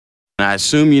I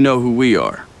assume you know who we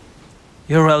are.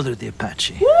 You're Elder the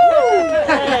Apache.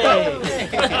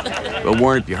 But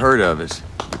warned if you heard of us,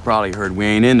 you probably heard we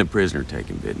ain't in the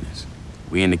prisoner-taking business.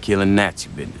 We in the killing Nazi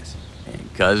business.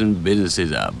 And cousin, business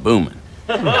is booming.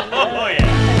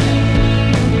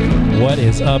 What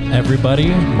is up, everybody?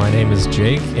 My name is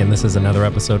Jake, and this is another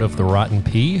episode of The Rotten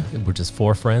Pea, which is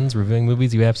 4 friends reviewing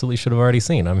movies you absolutely should have already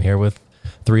seen. I'm here with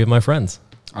 3 of my friends.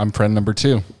 I'm friend number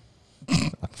 2.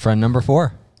 Friend number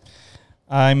 4.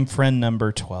 I'm friend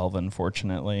number 12,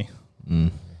 unfortunately.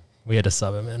 We had to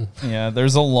sub him in. Yeah,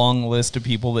 there's a long list of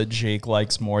people that Jake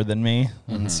likes more than me,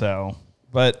 and so...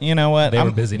 But you know what? They were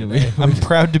busy today. I'm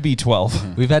proud to be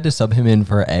 12. We've had to sub him in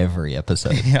for every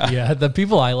episode. Yeah, the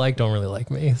people I like don't really like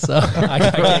me, so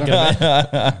I can't get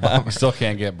it. We still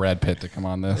can't get Brad Pitt to come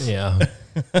on this. Yeah.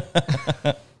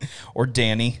 Or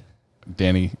Danny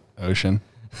Ocean.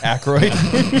 Aykroyd.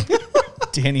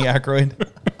 Danny Aykroyd.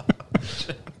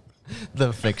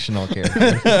 The fictional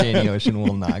character, Danny Ocean,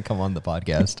 will not come on the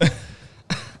podcast.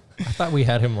 I thought we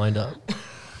had him lined up.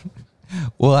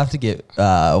 We'll have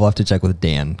to check with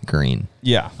Dan Green.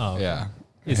 Yeah. Oh, Yeah.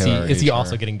 Is he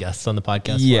also getting guests on the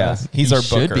podcast? Yeah. for us? He's He our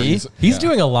should booker. be. He's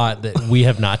doing a lot that we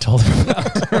have not told him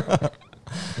about.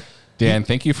 Dan,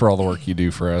 thank you for all the work you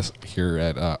do for us here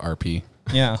at RP.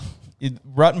 Yeah.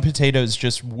 Rotten Potatoes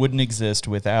just wouldn't exist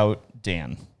without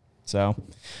Dan. So,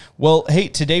 well, hey,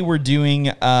 today we're doing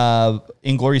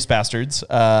Inglourious Bastards.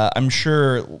 I'm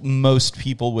sure most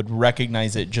people would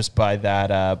recognize it just by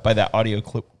that audio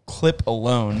clip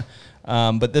alone.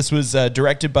 But this was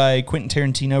directed by Quentin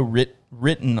Tarantino,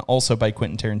 written also by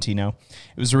Quentin Tarantino.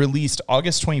 It was released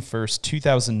August 21st,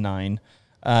 2009.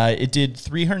 It did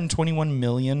 $321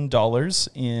 million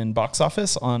in box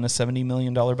office on a $70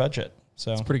 million budget.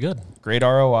 So It's pretty good. great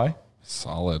ROI.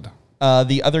 Solid.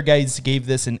 The other guys gave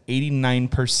this an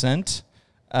 89%.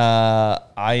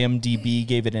 IMDb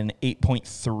gave it an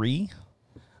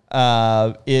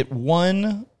 8.3. It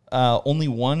won only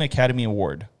one Academy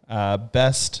Award,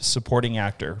 Best Supporting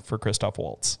Actor for Christoph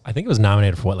Waltz. I think it was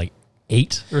nominated for,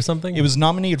 8 or something? It was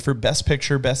nominated for Best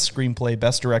Picture, Best Screenplay,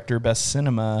 Best Director, Best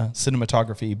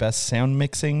Cinematography, Best Sound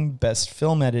Mixing, Best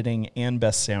Film Editing, and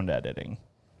Best Sound Editing.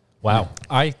 Wow.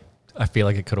 I feel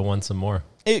like it could have won some more.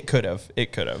 It could have,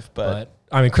 but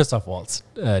I mean, Christoph Waltz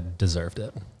deserved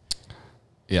it.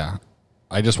 Yeah.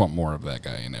 I just want more of that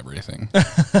guy in everything.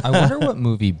 I wonder what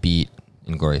movie beat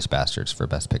Inglourious Bastards for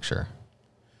Best Picture.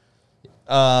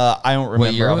 I don't remember.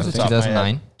 What year was off it? the top of my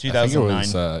head. 2009? 2009. I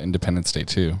think it was Independence Day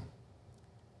 2.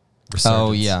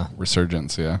 Oh, yeah.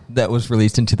 Resurgence, yeah. That was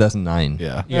released in 2009.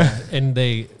 Yeah. Yeah, and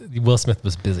Will Smith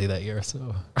was busy that year,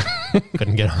 so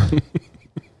couldn't get on.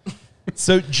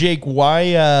 So, Jake,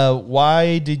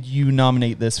 why did you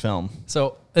nominate this film?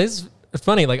 So it's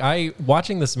funny.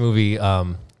 Watching this movie. I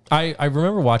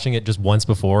remember watching it just once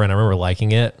before, and I remember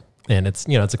liking it. And it's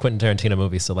a Quentin Tarantino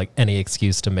movie, so any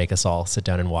excuse to make us all sit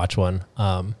down and watch one.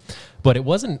 But it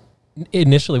wasn't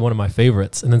initially one of my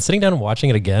favorites, and then sitting down and watching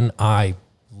it again, I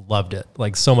loved it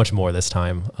so much more this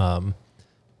time.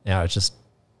 Yeah, it's just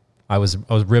I was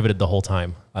riveted the whole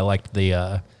time. I liked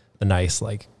the nice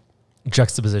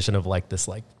juxtaposition of this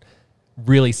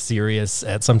really serious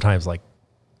and sometimes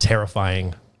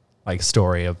terrifying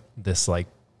story of this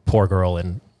poor girl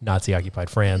in Nazi occupied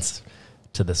France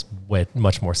to this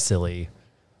much more silly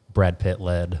Brad Pitt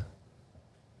led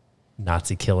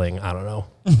Nazi killing. I don't know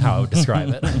how I would describe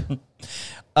it.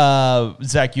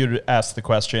 Zach, you'd asked the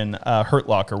question. Hurt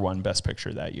Locker won Best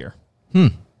Picture that year.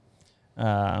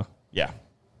 Yeah.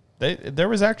 There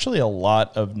was actually a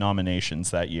lot of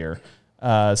nominations that year.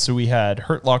 So we had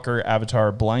Hurt Locker,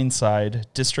 Avatar, Blindside,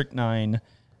 District 9,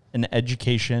 An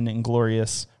Education,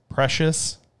 Inglourious,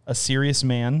 Precious, A Serious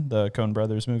Man, the Coen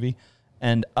Brothers movie,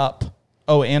 and Up.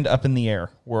 Oh, and Up in the Air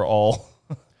were all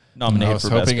nominated for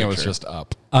Best Picture. I was hoping it was just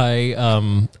Up.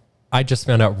 I just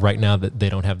found out right now that they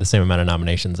don't have the same amount of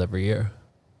nominations every year.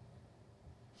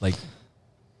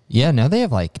 Yeah, now they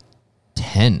have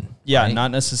 10. Yeah, right?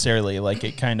 not necessarily.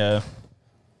 It kind of...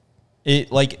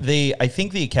 I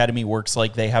think the Academy works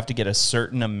they have to get a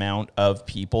certain amount of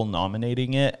people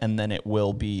nominating it, and then it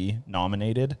will be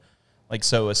nominated.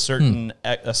 So a certain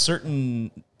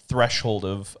threshold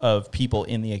of people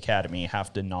in the Academy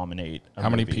have to nominate a How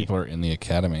many movie. people are in the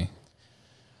Academy?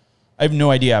 I have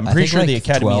no idea. I'm pretty sure the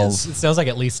Academy 12. is... It sounds like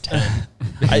at least 10.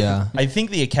 Yeah. I think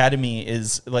the Academy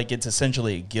is it's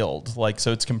essentially a guild.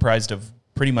 So it's comprised of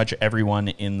pretty much everyone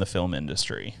in the film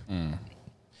industry.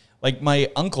 My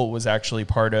uncle was actually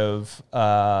part of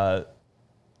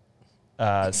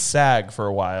SAG for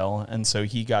a while, and so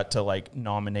he got to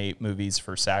nominate movies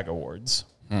for SAG awards.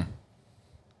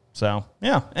 So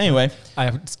yeah. Anyway, I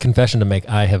have a confession to make.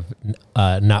 I have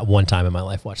not one time in my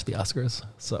life watched the Oscars.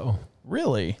 So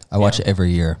really, I watch it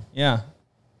every year. yeah.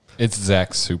 It's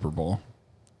Zach's Super Bowl.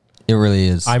 It really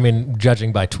is. I mean,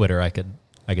 judging by Twitter, I could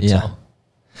tell.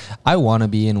 I want to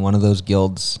be in one of those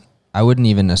guilds. I wouldn't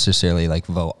even necessarily like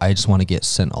vote. I just want to get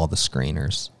sent all the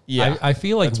screeners. Yeah, I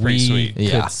feel like That's pretty we sweet. could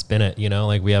Yeah. spin it. You know,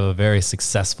 like we have a very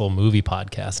successful movie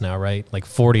podcast now, right? Like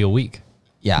 40 a week.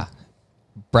 Yeah.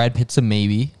 Brad Pitt's a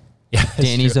maybe. Yeah,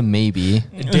 Danny's a maybe.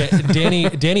 Danny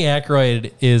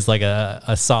Aykroyd is like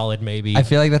a solid maybe. I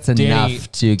feel like that's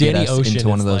enough to get Danny us Ocean into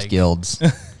one is of those like- guilds.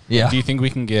 Yeah. Do you think we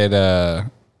can get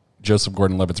Joseph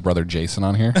Gordon-Levitt's brother Jason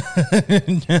on here?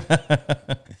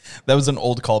 That was an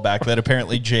old callback that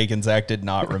apparently Jake and Zach did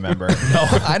not remember.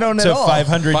 I don't know. To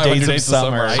 500 Days of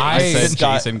Summer. I said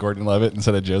Scott- Jason Gordon-Levitt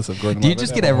instead of Joseph Gordon-Levitt. Do you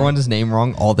just get everyone's name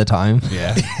wrong all the time?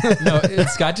 Yeah. No,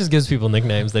 Scott just gives people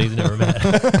nicknames that he's never met.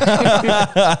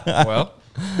 Well,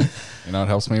 it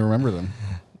helps me remember them.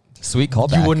 Sweet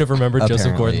callback. You wouldn't have remembered Joseph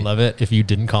Apparently. Gordon-Levitt if you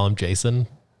didn't call him Jason.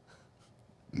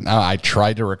 No, I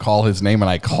tried to recall his name and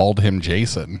I called him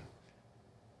Jason.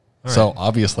 So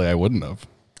obviously I wouldn't have.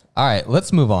 All right,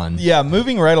 let's move on. Yeah,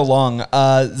 moving right along.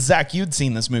 Zach, you'd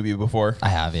seen this movie before. I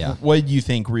have, yeah. What did you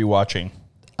think rewatching?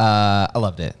 I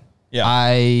loved it. Yeah.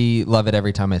 I love it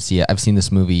every time I see it. I've seen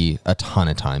this movie a ton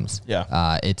of times.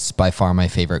 Yeah. It's by far my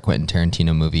favorite Quentin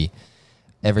Tarantino movie.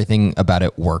 Everything about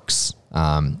it works.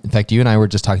 In fact, you and I were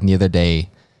just talking the other day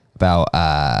about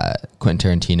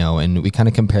Quentin Tarantino, and we kind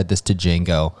of compared this to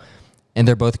Django. And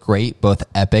they're both great, both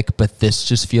epic, but this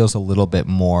just feels a little bit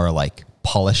more like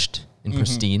polished and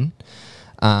pristine.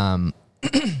 I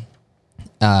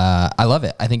love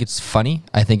it. I think it's funny.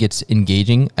 I think it's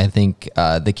engaging. I think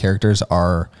the characters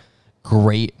are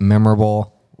great,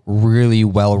 memorable, really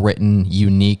well written,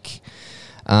 unique.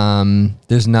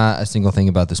 There's not a single thing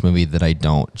about this movie that I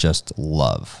don't just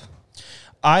love.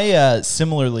 I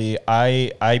similarly,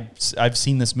 I've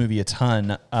seen this movie a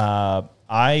ton.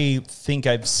 I think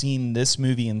I've seen this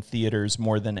movie in theaters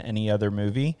more than any other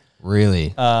movie.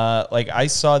 Really? Like I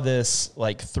saw this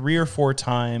like 3 or 4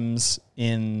 times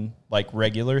in like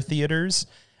regular theaters,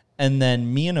 and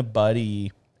then me and a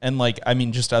buddy and like I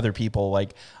mean just other people,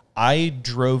 like I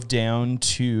drove down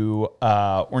to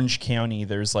Orange County.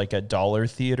 There's like a dollar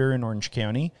theater in Orange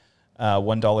County,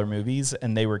 $1 movies,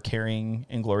 and they were carrying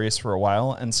Inglourious for a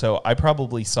while, and so I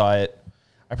probably saw it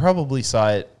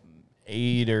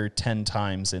 8 or 10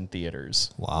 times in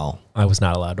theaters. Wow. I was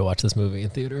not allowed to watch this movie in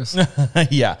theaters.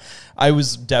 Yeah, I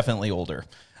was definitely older.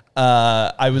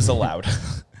 I was allowed.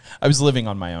 I was living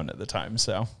on my own at the time,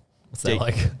 so What's that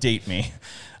like? Date me.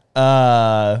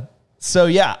 So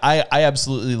yeah, I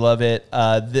absolutely love it.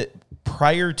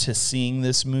 Prior to seeing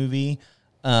this movie,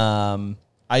 I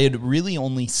had really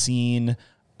only seen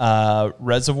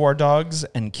Reservoir Dogs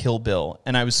and Kill Bill,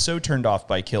 and I was so turned off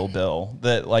by Kill Bill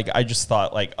that like I just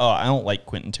thought like, oh, I don't like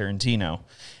Quentin Tarantino.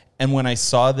 And when I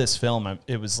saw this film,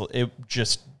 it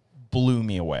just blew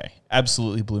me away.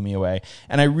 Absolutely blew me away.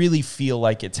 And I really feel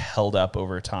like it's held up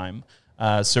over time.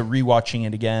 So rewatching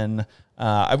it again,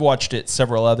 I've watched it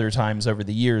several other times over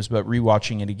the years, but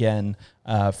rewatching it again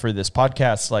for this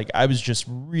podcast, like I was just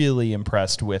really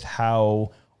impressed with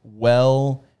how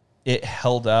well it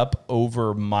held up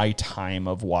over my time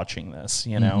of watching this.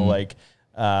 You know, like,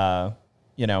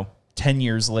 10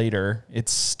 years later,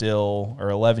 it's still, or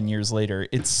 11 years later,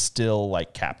 it still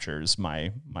like captures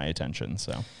my attention.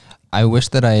 So I wish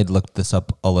that I had looked this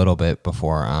up a little bit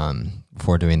before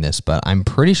doing this, but I'm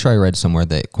pretty sure I read somewhere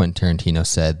that Quentin Tarantino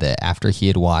said that after he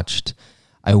had watched,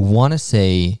 I want to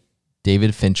say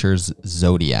David Fincher's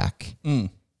Zodiac,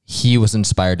 he was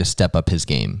inspired to step up his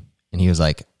game, and he was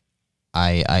like,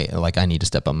 I need to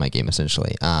step up my game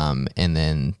essentially. And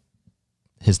then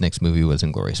his next movie was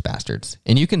Inglourious Bastards,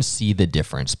 and you can see the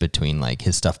difference between like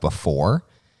his stuff before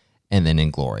and then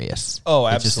Inglourious. Oh,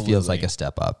 It just feels absolutely. like a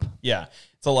step up. yeah,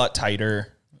 it's a lot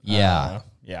tighter. Yeah.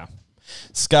 Yeah.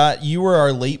 Scott, you were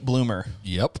our late bloomer.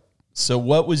 Yep. So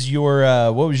what was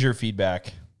your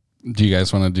feedback? Do you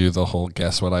guys want to do the whole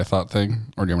guess what I thought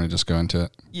thing, or do you want me to just go into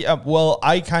it? Yeah, well,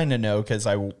 I kind of know because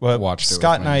I Watched it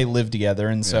Scott with and me. I lived together,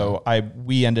 and so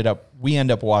we end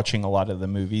up watching a lot of the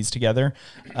movies together.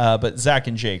 But Zach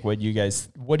and Jake, what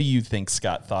do you think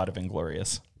Scott thought of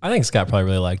Inglourious? I think Scott probably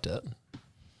really liked it.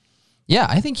 Yeah,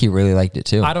 I think he really liked it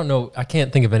too. I don't know. I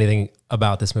can't think of anything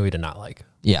about this movie to not like.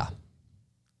 Yeah.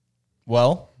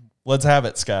 Well, let's have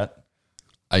it, Scott.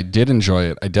 I did enjoy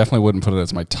it. I definitely wouldn't put it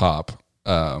as my top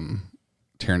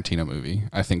Tarantino movie.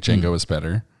 I think Django is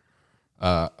better.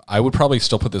 I would probably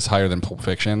still put this higher than Pulp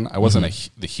Fiction. I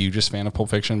wasn't the hugest fan of Pulp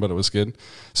Fiction, but it was good.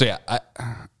 So yeah,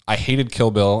 I hated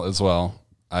Kill Bill as well.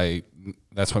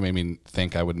 That's what made me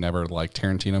think I would never like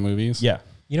Tarantino movies. Yeah.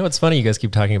 You know, it's funny you guys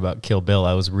keep talking about Kill Bill.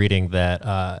 I was reading that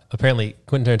apparently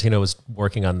Quentin Tarantino was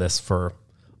working on this for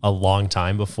a long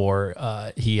time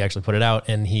before he actually put it out.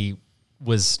 And he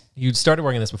started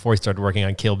working on this before he started working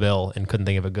on Kill Bill and couldn't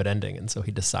think of a good ending. And so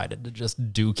he decided to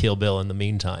just do Kill Bill in the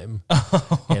meantime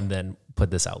and then put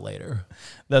this out later.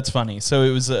 That's funny. So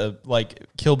it was like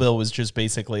Kill Bill was just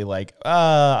basically like,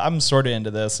 I'm sort of into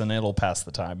this and it'll pass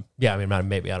the time. Yeah, I mean,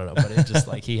 maybe, I don't know. But it's just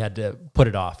like he had to put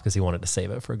it off because he wanted to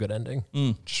save it for a good ending.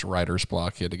 Just writer's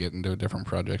block. He had to get into a different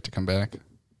project to come back.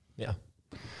 Yeah.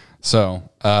 So,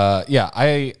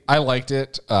 I liked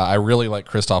it. I really like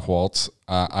Christoph Waltz.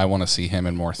 I want to see him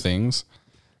in more things.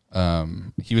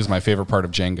 He was my favorite part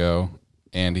of Django,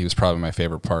 and he was probably my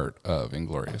favorite part of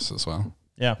Inglourious as well.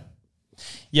 Yeah.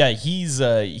 Yeah, he's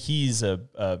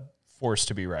a force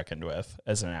to be reckoned with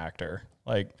as an actor.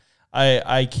 Like,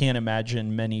 I can't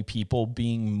imagine many people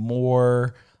being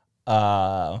more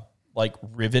like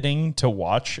riveting to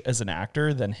watch as an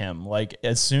actor than him. Like,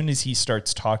 as soon as he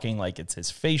starts talking, like, it's his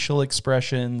facial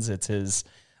expressions, it's his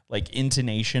like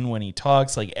intonation when he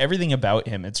talks, like everything about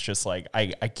him, it's just like I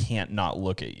can't not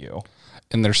look at you.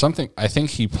 And there's something, I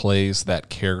think he plays that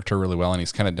character really well, and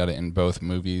he's kind of done it in both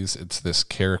movies. It's this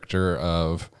character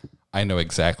of, I know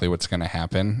exactly what's going to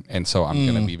happen, and so I'm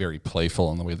going to be very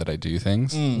playful in the way that I do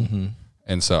things. Mm-hmm.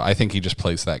 And so I think he just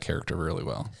plays that character really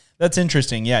well. That's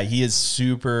interesting. Yeah, he is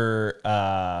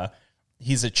super,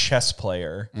 he's a chess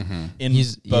player in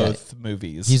both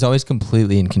movies. He's always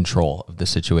completely in control of the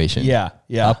situation. Yeah.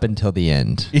 Up until the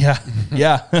end. Yeah.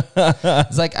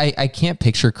 It's like I can't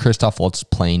picture Christoph Waltz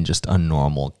playing just a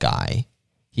normal guy.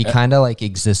 He kind of like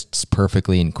exists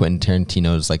perfectly in Quentin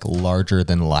Tarantino's like larger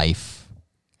than life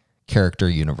character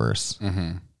universe.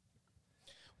 Mm-hmm.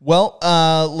 Well,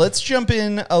 let's jump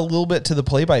in a little bit to the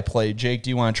play-by-play. Jake, do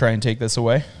you want to try and take this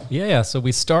away? Yeah. So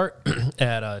we start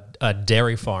at a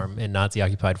dairy farm in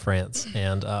Nazi-occupied France,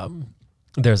 and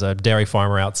there's a dairy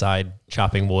farmer outside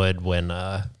chopping wood when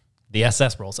the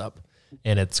SS rolls up,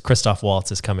 and it's Christoph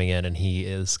Waltz is coming in, and he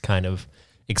is kind of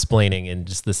explaining in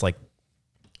just this like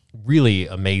really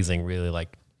amazing, really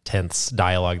like tense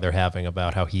dialogue they're having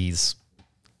about how he's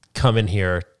coming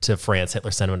here to France. Hitler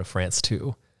sent him to France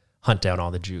to hunt down all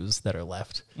the Jews that are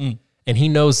left. And he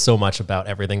knows so much about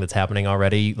everything that's happening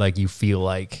already. Like, you feel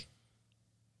like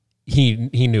he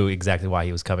knew exactly why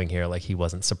he was coming here. Like, he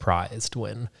wasn't surprised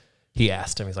when he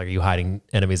asked him. He's like, "Are you hiding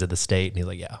enemies of the state?" And he's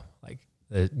like, "Yeah." Like,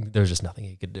 there's just nothing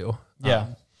he could do. Yeah.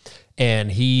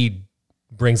 And he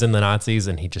brings in the Nazis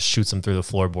and he just shoots them through the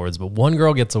floorboards. But one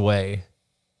girl gets away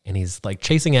and he's like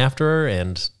chasing after her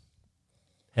and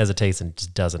hesitates and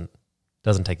just doesn't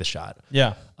take the shot.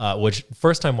 Yeah. Which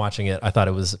first time watching it, I thought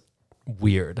it was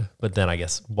weird. But then I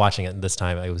guess watching it this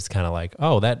time, I was kind of like,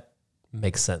 oh, that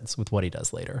makes sense with what he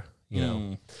does later, you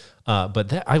know?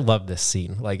 But I love this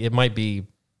scene. Like, it might be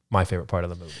my favorite part of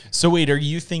the movie. So wait, are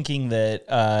you thinking that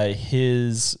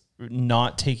his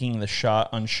not taking the shot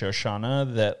on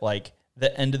Shoshana, that like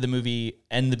the end of the movie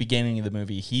and the beginning of the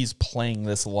movie, he's playing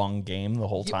this long game the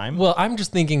whole time? Well, I'm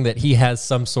just thinking that he has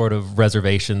some sort of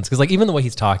reservations, because like even the way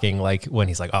he's talking, like when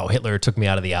he's like, "Oh, Hitler took me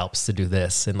out of the Alps to do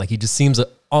this," and like he just seems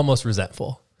almost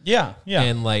resentful. Yeah.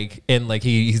 And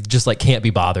he just like can't be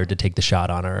bothered to take the shot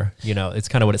on her. You know, it's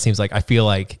kind of what it seems like. I feel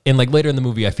like, and like later in the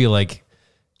movie, I feel like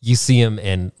you see him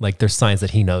and like there's signs that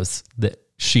he knows that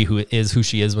she who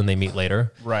she is when they meet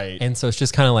later. Right. And so it's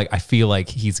just kind of like, I feel like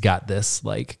he's got this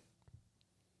like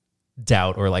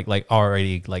doubt or like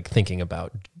already like thinking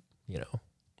about, you know,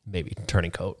 maybe turning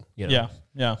coat, you know?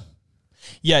 Yeah.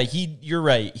 You're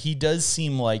right. He does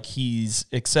seem like he's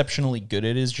exceptionally good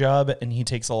at his job, and he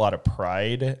takes a lot of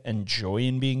pride and joy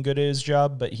in being good at his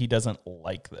job, but he doesn't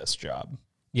like this job.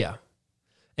 Yeah.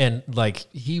 And like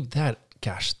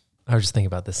I was just thinking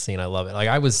about this scene. I love it. Like,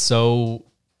 I was so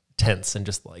tense and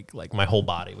just like my whole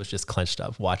body was just clenched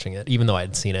up watching it, even though I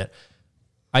had seen it.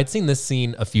 I'd seen this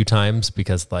scene a few times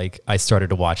because like I started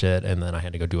to watch it and then I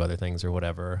had to go do other things or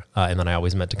whatever. And then I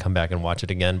always meant to come back and watch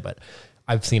it again, but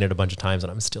I've seen it a bunch of times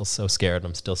and I'm still so scared and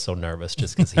I'm still so nervous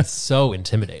just because he's so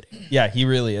intimidating. Yeah, he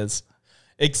really is.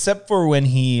 Except for when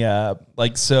he, the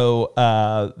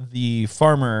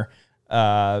farmer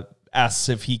asks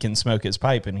if he can smoke his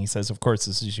pipe, and he says, "Of course,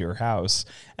 this is your house."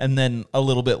 And then a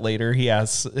little bit later, he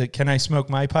asks, "Can I smoke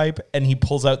my pipe?" And he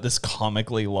pulls out this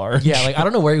comically large. Yeah, like I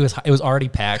don't know where he was. It was already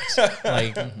packed.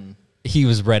 Like he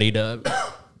was ready to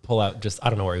pull out. Just I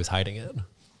don't know where he was hiding it.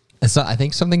 So I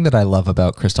think something that I love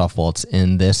about Christoph Waltz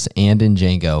in this and in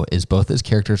Django is both his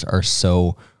characters are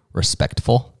so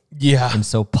respectful. Yeah. and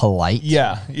so polite.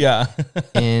 Yeah.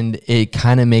 And it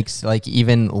kind of makes like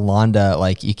even Londa,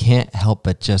 like you can't help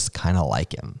but just kind of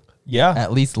like him. Yeah.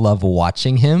 At least love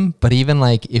watching him. But even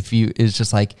like if you, it's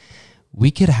just like, we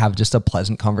could have just a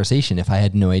pleasant conversation if I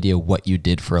had no idea what you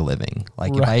did for a living.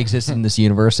 Like if I existed in this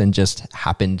universe and just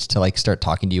happened to like start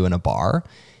talking to you in a bar,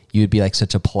 you would be like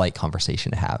such a polite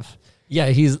conversation to have. Yeah,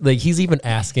 he's even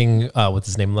asking what's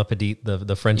his name, Lepidite,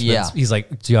 the Frenchman. Yeah. He's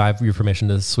like, "Do I have your permission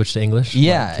to switch to English?"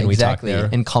 Yeah, Like, can we talk exactly. there?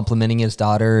 And complimenting his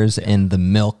daughters and the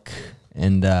milk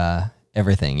and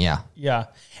everything. Yeah. Yeah.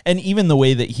 And even the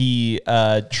way that he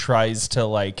tries to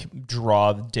like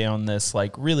draw down this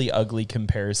like really ugly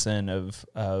comparison of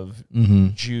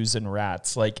Jews and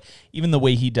rats, like even the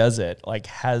way he does it, like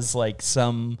has like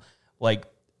some like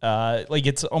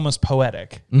it's almost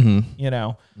poetic, you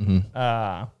know?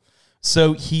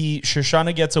 So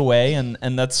Shoshana gets away and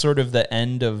that's sort of the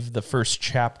end of the first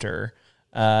chapter.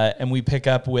 And we pick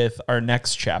up with our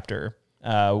next chapter,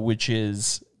 which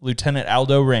is Lieutenant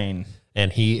Aldo Rain.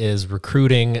 And he is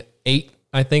recruiting 8,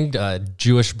 I think,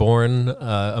 Jewish-born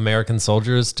American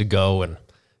soldiers to go and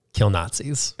kill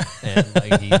Nazis. And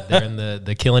like they're in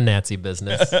the killing Nazi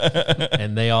business,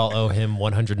 and they all owe him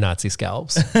 100 Nazi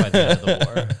scalps by the end of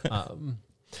the war.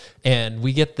 And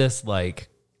we get this like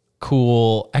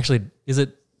cool. Actually, is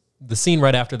it the scene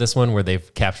right after this one where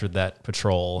they've captured that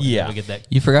patrol? And Yeah. we get that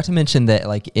You forgot to mention that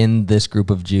like in this group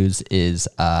of Jews is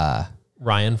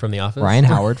Ryan from The Office. Ryan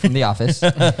Howard from The Office,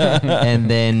 and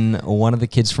then one of the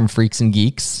kids from Freaks and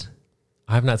Geeks.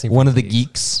 I have not seen One of the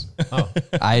Freaks and geeks. Oh,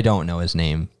 I don't know his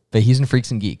name, but he's in Freaks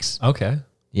and Geeks. okay.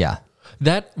 Yeah.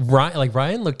 That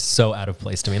Ryan looked so out of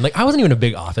place to me. Like I wasn't even a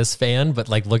big Office fan, but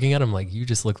like looking at him, like you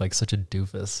just look like such a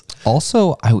doofus.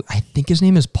 Also, I think his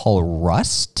name is Paul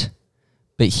Rust,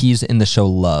 but he's in the show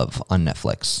Love on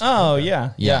Netflix. Oh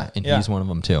yeah. And he's one of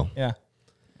them too. Yeah.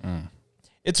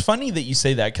 It's funny that you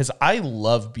say that because I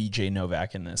love BJ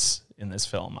Novak in this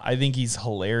film. I think he's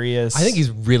hilarious. I think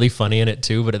he's really funny in it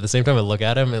too, but at the same time, I look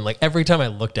at him and like every time I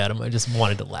looked at him, I just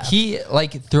wanted to laugh. He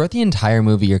like throughout the entire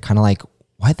movie, you're kind of like,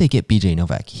 why'd they get BJ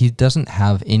Novak? He doesn't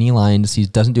have any lines. He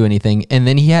doesn't do anything. And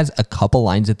then he has a couple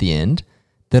lines at the end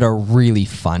that are really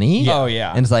funny. Oh,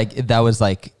 yeah. And it's like, that was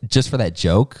like, just for that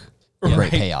joke, great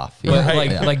Right. payoff. But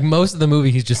Yeah. like most of the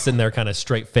movie, he's just sitting there kind of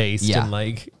straight faced Yeah. and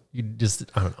like you just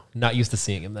I don't know, not used to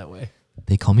seeing him that way.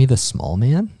 They call me the small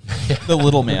man? the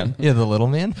little man. Yeah, the little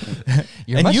man.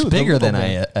 You're And much you, the bigger little than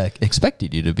man. I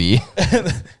expected you to be.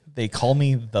 They call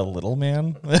me the little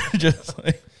man. Just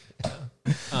like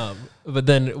But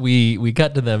then we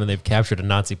cut to them and they've captured a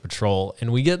Nazi patrol,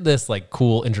 and we get this like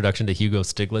cool introduction to Hugo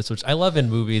Stiglitz, which I love in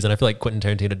movies, and I feel like Quentin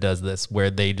Tarantino does this where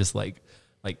they just like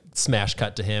smash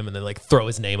cut to him and then like throw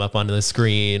his name up onto the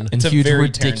screen. And a huge very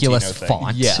ridiculous Tarantino thing.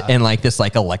 font. Yeah. And like this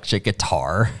like electric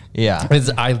guitar. Yeah.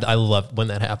 I love when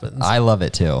that happens. I love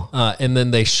it too. And then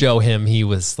they show him he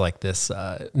was like this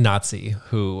Nazi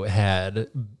who had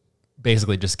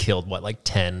basically just killed what, like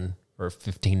 10 or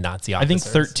 15 Nazi I officers.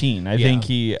 think 13. I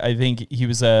think he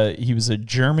was a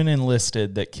German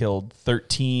enlisted that killed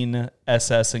 13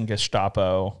 SS and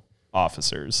Gestapo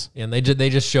officers. And they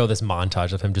just show this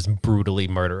montage of him just brutally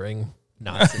murdering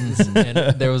Nazis.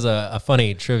 And there was a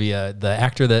funny trivia. The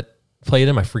actor that played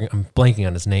him, I'm blanking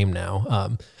on his name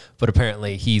now. But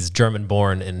apparently he's German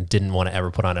born and didn't want to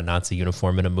ever put on a Nazi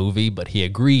uniform in a movie, but he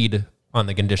agreed on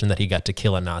the condition that he got to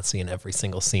kill a Nazi in every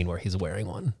single scene where he's wearing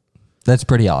one. That's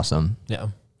pretty awesome. Yeah.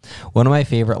 One of my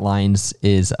favorite lines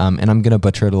is, and I'm going to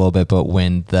butcher it a little bit, but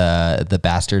when the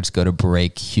bastards go to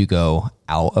break Hugo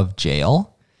out of jail,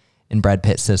 and Brad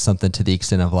Pitt says something to the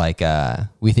extent of like,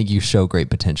 we think you show great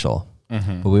potential,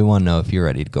 but we want to know if you're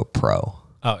ready to go pro.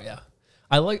 Oh yeah.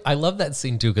 I love that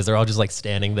scene too, because they're all just like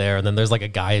standing there and then there's like a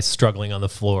guy struggling on the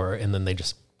floor and then they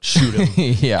just shoot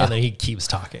him. Yeah. And then he keeps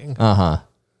talking. Uh-huh.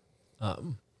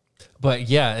 But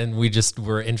yeah, and we just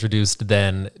were introduced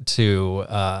then to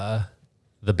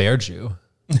the Bear Jew.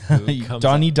 Who comes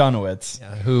Donnie Donowitz.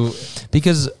 who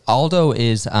Because Aldo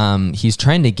is, he's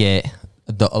trying to get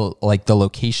the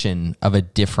location of a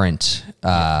different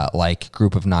like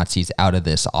group of Nazis out of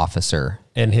this officer.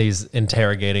 and he's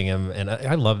interrogating him, and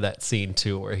I love that scene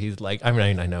too, where he's like, I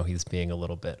mean, I know he's being a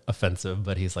little bit offensive,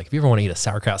 but he's like, if you ever want to eat a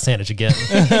sauerkraut sandwich again,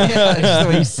 That's just the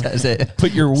way he says it.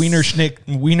 Put your Wiener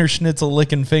Schnitzel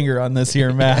licking finger on this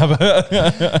here map.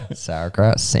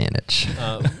 Sauerkraut sandwich.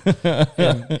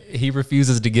 and he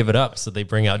refuses to give it up, so they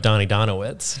bring out Donnie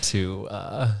Donowitz to,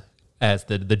 as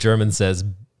the German says,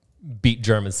 beat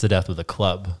Germans to death with a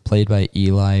club. Played by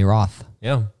Eli Roth.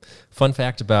 Yeah. Fun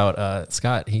fact about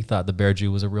Scott, he thought the Bear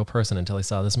Jew was a real person until he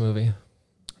saw this movie.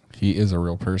 He is a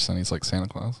real person. He's like Santa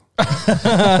Claus.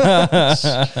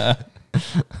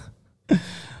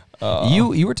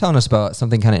 You were telling us about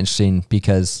something kind of interesting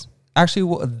because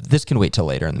actually this can wait till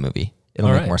later in the movie. It'll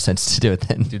All make right. more sense to do it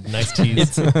then. Dude, nice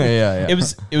tease. yeah.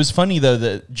 It was funny though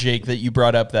that Jake, that you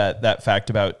brought up that fact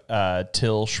about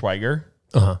Till Schweiger,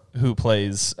 who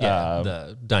plays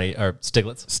the Donnie or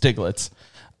Stiglitz.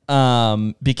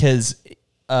 Because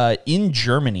in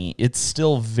Germany it's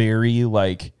still very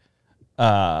like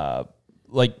faux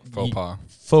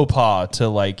pas to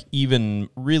like even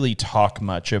really talk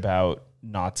much about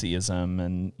Nazism,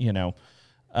 and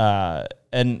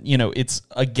it's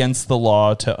against the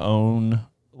law to own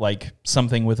like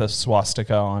something with a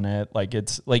swastika on it. Like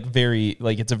it's like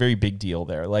it's a very big deal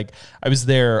there. Like I was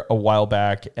there a while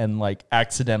back and like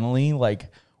accidentally like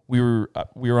we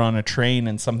were on a train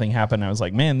and something happened. I was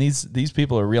like, man, these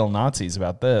people are real Nazis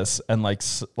about this. And like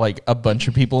a bunch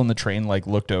of people in the train like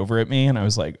looked over at me and I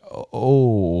was like,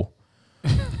 oh,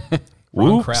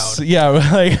 Wrong oops. crowd.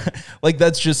 Yeah. Like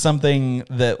that's just something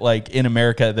that like in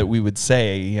America that we would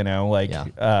say, an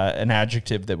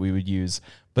adjective that we would use,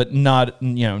 but not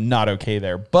okay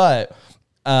there. But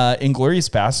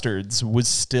Inglourious Bastards was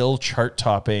still chart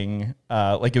topping.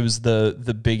 Like it was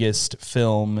the biggest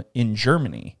film in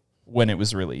Germany when it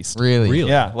was released. Really?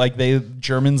 Yeah. Like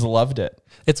Germans loved it.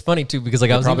 It's funny too because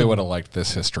like I probably would have liked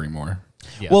this history more.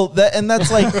 Yeah. Well,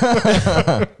 that's like,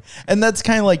 and that's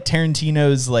kind of like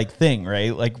Tarantino's like thing,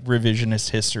 right? Like revisionist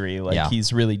history. Like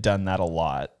he's really done that a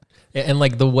lot. And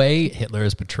like the way Hitler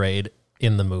is portrayed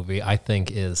in the movie, I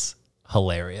think is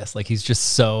hilarious. Like he's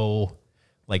just so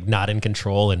like not in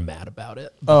control and mad about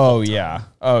it. Oh yeah.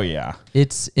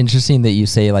 It's interesting that you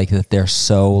say like that they're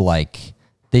so like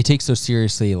they take so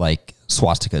seriously like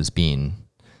swastikas being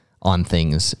on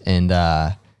things, and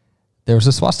there was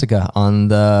a swastika on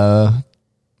the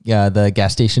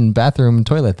gas station bathroom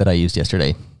toilet that I used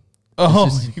yesterday. Oh,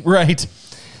 right.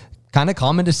 Kind of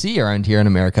common to see around here in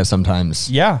America sometimes.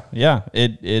 Yeah,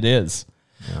 it is.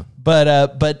 Yeah.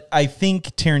 But I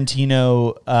think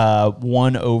Tarantino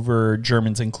won over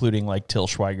Germans, including like Till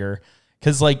Schweiger,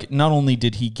 because like not only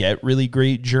did he get really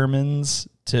great Germans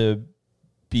to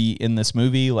be in this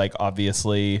movie, like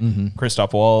obviously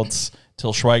Christoph Waltz,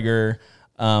 Till Schweiger,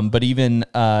 but even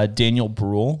Daniel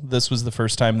Bruhl. This was the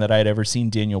first time that I'd ever seen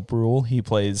Daniel Bruhl. He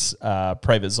plays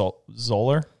Private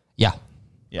Zoller. Yeah.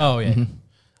 Oh yeah.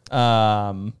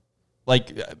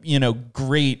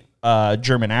 Great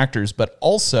German actors, but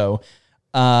also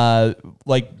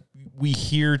like we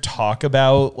hear talk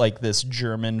about like this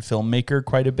German filmmaker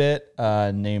quite a bit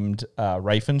named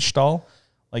Riefenstahl.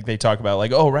 Like they talk about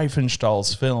like, oh,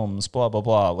 Riefenstahl's films, blah, blah,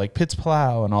 blah, like Pitts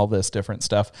Plow and all this different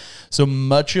stuff. So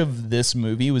much of this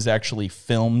movie was actually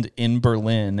filmed in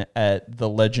Berlin at the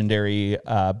legendary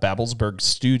Babelsberg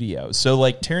studio. So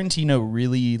like Tarantino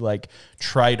really like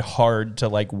tried hard to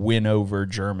like win over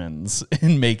Germans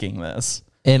in making this.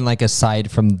 And like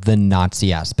aside from the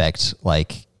Nazi aspect,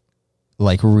 like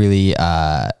really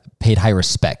paid high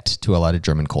respect to a lot of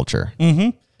German culture.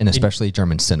 Mm-hmm. And especially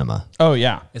German cinema. Oh,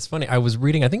 yeah. It's funny. I was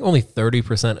reading, I think only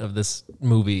 30% of this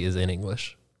movie is in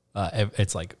English.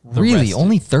 It's like the really rest,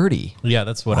 only 30. Yeah,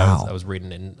 that's what Wow. I was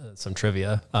reading in some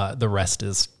trivia. The rest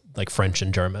is like French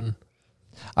and German.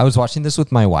 I was watching this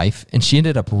with my wife, and she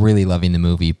ended up really loving the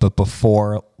movie. But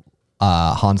before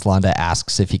Hans Landa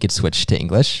asks if he could switch to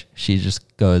English, she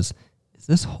just goes, "Is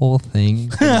this whole thing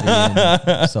gonna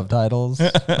be in subtitles?"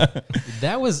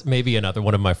 That was maybe another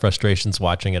one of my frustrations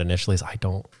watching it initially. Is I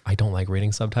don't like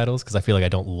reading subtitles because I feel like I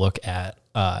don't look at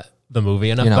the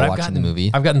movie enough. You're not but watching the movie.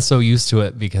 I've gotten so used to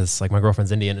it because like my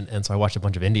girlfriend's Indian, and so I watched a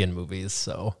bunch of Indian movies.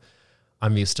 So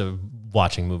I'm used to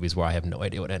watching movies where I have no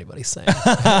idea what anybody's saying.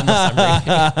 Unless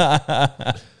I'm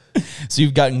reading. So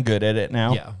you've gotten good at it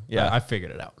now? Yeah. I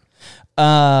figured it out.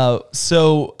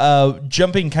 So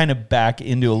jumping kind of back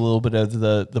into a little bit of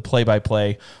the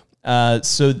play-by-play.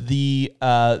 So the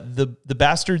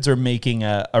bastards are making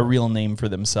a real name for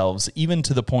themselves, even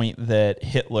to the point that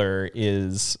Hitler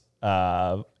is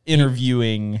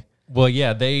interviewing. Well,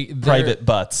 yeah, they're private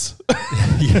butts.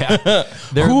 Yeah,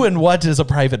 Who and what is a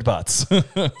private butts?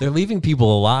 they're leaving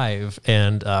people alive,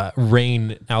 and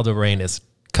Aldo Rain is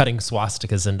cutting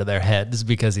swastikas into their heads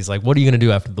because he's like, what are you going to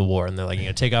do after the war? And they're like, you're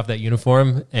going to take off that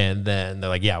uniform? And then they're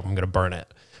like, yeah, I'm going to burn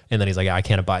it. And then he's like, I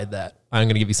can't abide that. I'm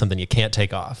going to give you something you can't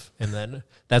take off. And then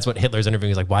that's what Hitler's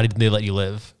interviewing. He's like, why did they let you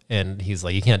live? And he's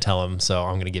like, you can't tell him, so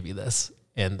I'm going to give you this.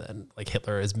 And then like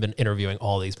Hitler has been interviewing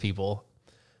all these people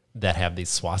that have these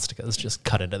swastikas just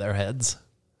cut into their heads.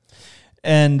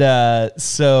 And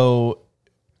so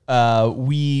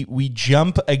we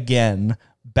jump again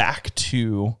back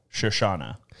to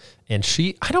Shoshana. And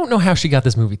I don't know how she got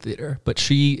this movie theater, but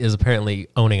she is apparently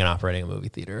owning and operating a movie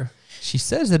theater. She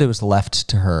says that it was left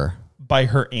to her by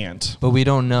her aunt. But we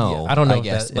don't know. Yeah, I don't know if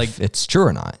guess, that, like- if it's true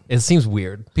or not. It seems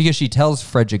weird. Because she tells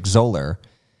Frederick Zoller,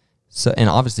 so and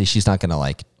obviously she's not going to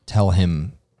like tell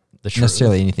him The truth.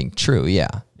 necessarily anything true. Yeah.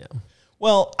 Yeah.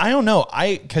 Well, I don't know.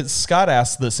 Because Scott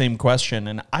asked the same question,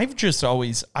 and I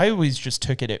always just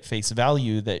took it at face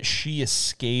value that she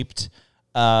escaped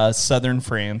southern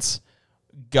France,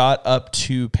 got up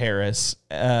to Paris,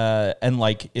 and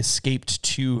like escaped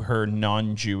to her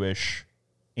non-Jewish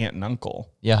aunt and uncle.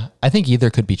 Yeah. I think either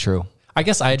could be true. I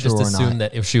guess I had just True or assumed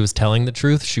not. that if she was telling the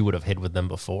truth, she would have hid with them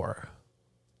before,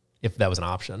 if that was an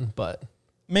option. But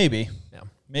Maybe. yeah,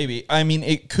 Maybe. I mean,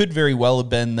 it could very well have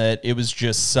been that it was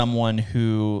just someone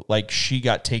who, like, she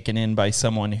got taken in by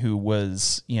someone who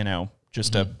was,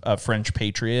 just a French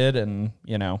patriot and,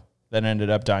 then ended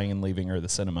up dying and leaving her the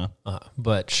cinema.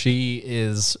 but she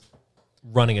is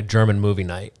running a German movie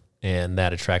night, and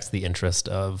that attracts the interest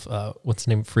of what's his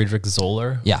name, Friedrich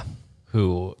Zoller. Yeah.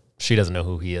 Who she doesn't know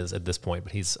who he is at this point,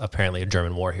 but he's apparently a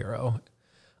German war hero,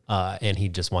 and he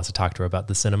just wants to talk to her about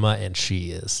the cinema, and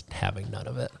she is having none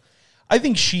of it. I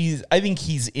think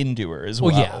he's into her as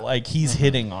well. Well, yeah. Like, he's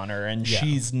hitting on her, and Yeah.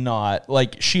 she's not,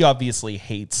 like, she obviously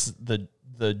hates the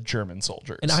German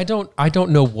soldiers. And I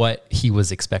don't know what he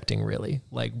was expecting really.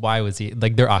 Like, why was he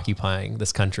like, they're occupying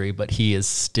this country, but he is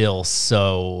still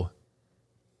so,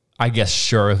 I guess,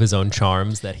 sure of his own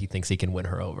charms that he thinks he can win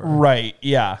her over. Right.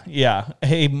 Yeah. Yeah.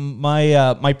 Hey,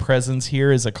 my presence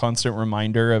here is a constant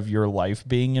reminder of your life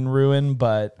being in ruin,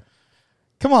 but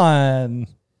come on.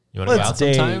 You want to go Let's out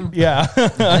date. sometime? Yeah.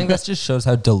 I think that just shows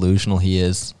how delusional he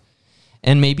is.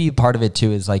 And maybe part of it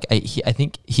too is like, I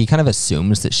think he kind of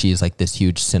assumes that she's like this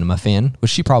huge cinema fan,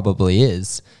 which she probably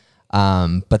is.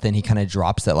 But then he kind of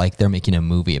drops that like they're making a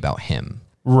movie about him,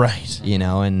 Right.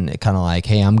 and kind of like,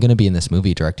 hey, I'm going to be in this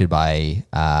movie directed by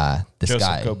this Joseph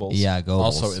guy. Goebbels. Yeah, Goebbels.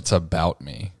 Also, it's about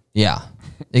me. Yeah,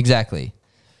 exactly.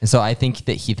 And so I think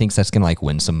that he thinks that's going to like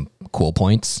win some cool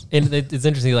points. And it's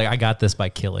interesting. Like, I got this by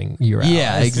killing your allies.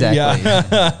 Yeah,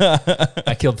 exactly.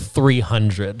 I killed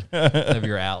 300 of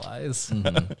your allies.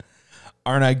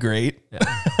 Aren't I great?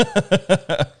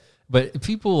 But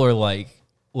people are like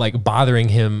bothering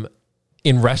him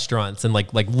in restaurants and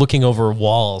like looking over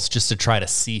walls just to try to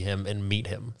see him and meet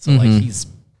him. So like he's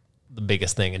the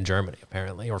biggest thing in Germany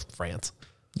apparently, or France.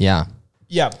 Yeah.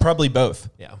 Yeah, probably both.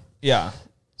 Yeah. Yeah.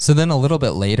 So then a little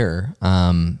bit later,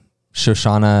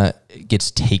 Shoshana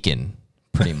gets taken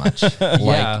pretty much. Yeah.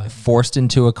 Like forced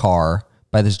into a car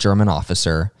by this German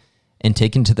officer and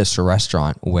taken to this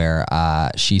restaurant where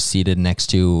she's seated next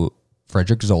to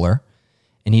Frederick Zoller,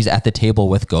 and he's at the table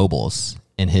with Goebbels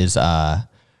and his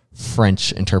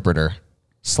French interpreter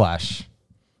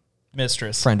 /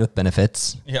 Mistress. friend with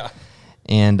benefits. Yeah.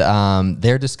 And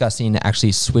they're discussing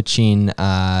actually switching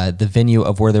the venue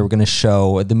of where they were going to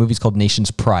show. The movie's called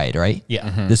Nation's Pride, right?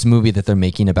 Yeah. This movie that they're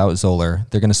making about Zoller,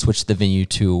 they're going to switch the venue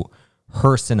to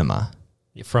her cinema.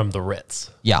 From the Ritz.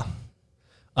 Yeah.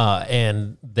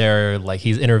 And they're like,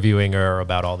 he's interviewing her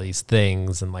about all these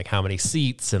things and like how many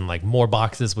seats and like more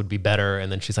boxes would be better. And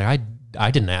then she's like,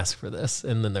 I didn't ask for this.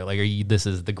 And then they're like, this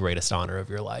is the greatest honor of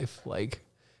your life. Like,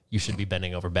 you should be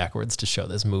bending over backwards to show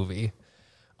this movie.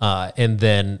 And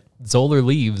then Zoller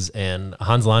leaves and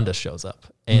Hans Landa shows up.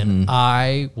 And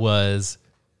I was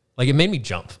like, it made me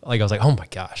jump. Like, I was like, oh my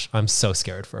gosh, I'm so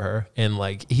scared for her. And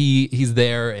like, he's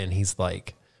there and he's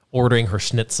like ordering her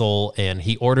schnitzel and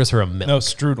he orders her a milk. No,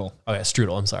 strudel. Oh yeah,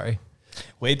 strudel. I'm sorry.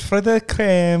 Wait for the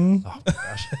creme. Oh my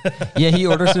gosh. Yeah, he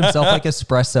orders himself like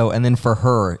espresso, and then for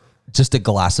her, just a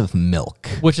glass of milk.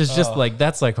 Which is just like,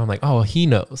 that's like, I'm like, oh, he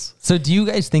knows. So do you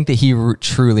guys think that he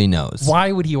truly knows?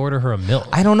 Why would he order her a milk?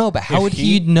 I don't know, but how If would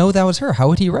he know that was her? How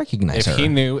would he recognize If her? he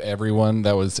knew everyone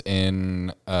that was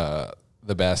in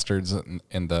the Bastards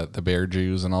and the Bear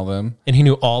Jews and all them, And he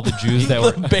knew all the Jews that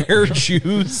were Bear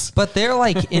shoes. But they're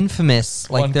like infamous,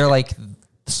 like they're like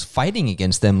fighting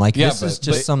against them. Like this is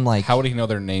just some like how would he know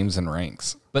their names and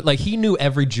ranks? But like, he knew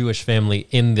every Jewish family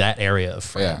in that area of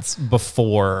France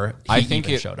before he I think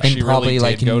even it- showed up. and she really probably did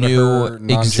like go to knew her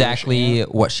non-Jewish exactly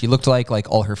what she looked like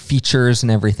all her features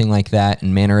and everything like that,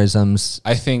 and mannerisms.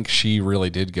 I think she really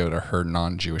did go to her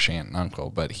non-Jewish aunt and uncle,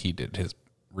 but he did his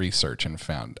research and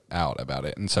found out about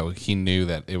it, and so he knew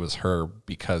that it was her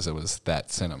because it was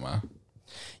that cinema.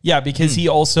 Yeah, because he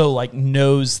also like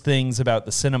knows things about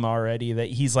the cinema already that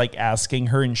he's like asking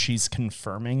her and she's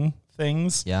confirming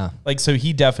things. Yeah. Like, so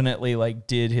he definitely like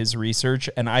did his research,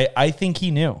 and I think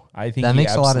he knew. I think That he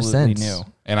makes a lot of absolutely sense.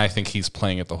 Knew. And I think he's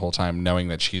playing it the whole time, knowing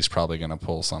that she's probably going to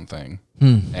pull something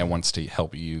and wants to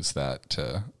help use that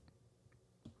to.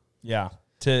 Yeah,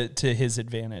 to his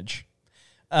advantage.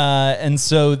 And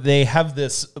so they have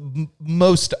this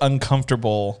most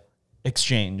uncomfortable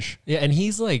exchange. Yeah, and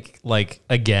he's like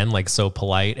again, like so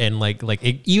polite and like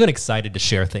even excited to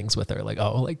share things with her. Like,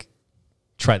 oh, like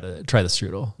try the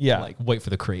strudel. Yeah. Like wait for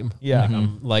the cream. Yeah.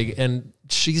 Like, and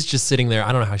she's just sitting there.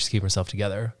 I don't know how she's keeping herself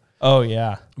together. Oh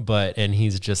yeah. And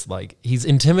he's just like, he's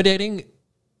intimidating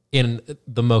in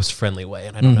the most friendly way,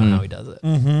 and I don't know how he does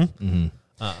it.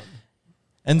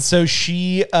 And so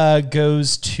she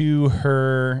goes to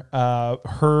her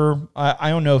I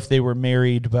don't know if they were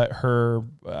married, but her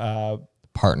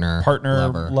Partner,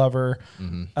 lover.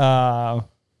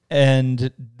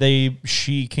 And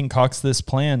she concocts this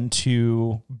plan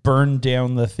to burn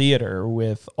down the theater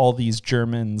with all these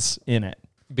Germans in it.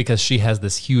 Because she has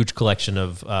this huge collection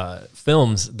of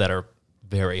films that are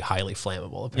very highly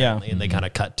flammable, apparently. Yeah. And they kind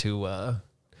of cut to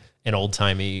an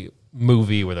old-timey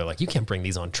movie where they're like, you can't bring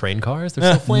these on train cars.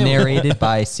 They're so flammable. narrated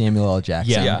by Samuel L.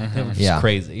 Jackson. Yeah, it was Yeah.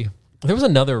 crazy. There was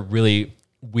another really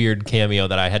weird cameo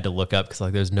that I had to look up because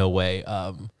like there's no way.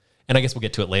 And I guess we'll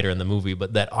get to it later in the movie.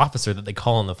 But that officer that they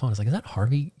call on the phone is like, is that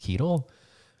Harvey Keitel?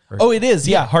 Oh, it is.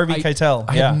 Yeah, Harvey Keitel.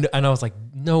 And I was like,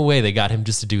 no way they got him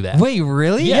just to do that. Wait,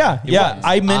 really? Yeah. it was.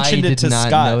 I mentioned I it did to not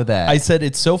Scott. know that. I said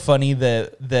it's so funny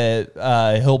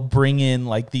that he'll bring in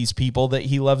like these people that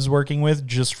he loves working with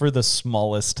just for the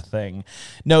smallest thing.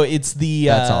 No, it's the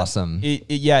That's awesome.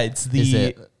 It's the Is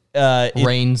it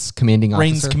Rain's commanding officer.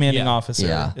 Rain's commanding Yeah. officer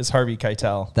Yeah. is Harvey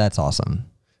Keitel. That's awesome.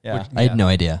 Yeah. I had no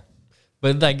idea.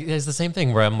 But like, it's the same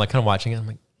thing where I'm like kind of watching it. I'm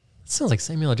like, it sounds like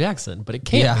Samuel L. Jackson, but it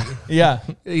can't. Yeah. be. Yeah.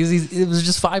 It was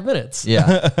just 5 minutes.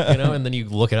 Yeah. And then you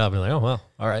look it up and you're like, oh well,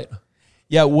 all right.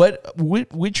 Yeah,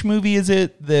 which movie is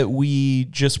it that we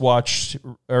just watched,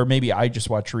 or maybe I just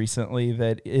watched recently,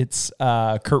 that it's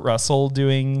Kurt Russell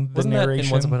doing the Wasn't narration?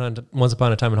 that in Once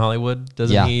Upon a Time in Hollywood?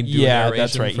 Doesn't Yeah. he do Yeah, a narration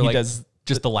that's right. for He like does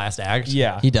just the last act?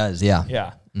 Yeah. He does. Yeah.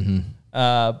 Yeah.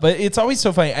 But it's always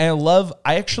so funny.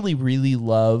 I actually really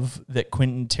love that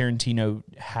Quentin Tarantino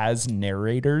has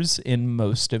narrators in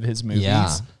most of his movies. Yeah.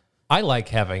 I like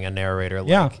having a narrator. Like,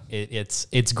 Yeah.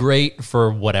 it's great for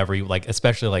whatever you like,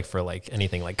 especially like for like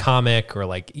anything like comic or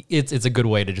like it's a good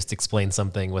way to just explain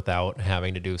something without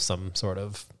having to do some sort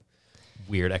of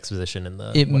weird exposition in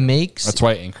the. It makes. That's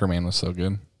why Anchorman was so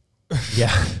good.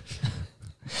 Yeah.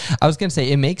 I was gonna say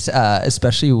it makes,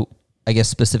 especially I guess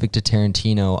specific to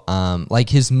Tarantino, like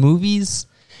his movies,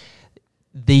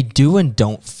 they do and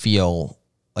don't feel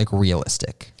like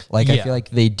realistic. Like I Yeah. feel like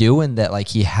they do, and that like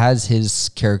he has his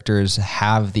characters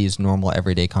have these normal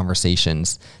everyday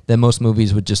conversations that most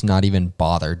movies would just not even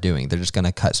bother doing. They're just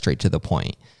gonna cut straight to the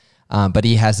point. But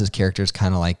he has his characters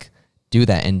kind of like do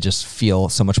that and just feel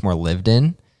so much more lived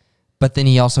in. But then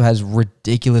he also has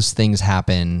ridiculous things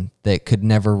happen that could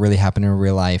never really happen in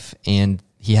real life. And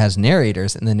he has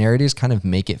narrators, and the narrators kind of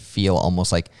make it feel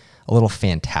almost like a little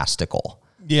fantastical.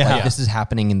 Yeah. Like this is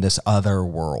happening in this other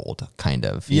world, kind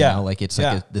of. You Yeah. know? Like it's like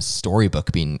Yeah. this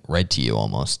storybook being read to you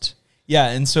almost. Yeah,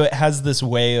 and so it has this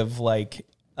way of like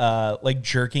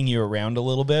jerking you around a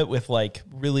little bit with like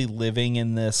really living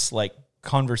in this like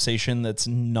conversation that's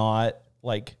not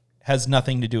like has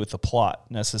nothing to do with the plot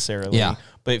necessarily. Yeah.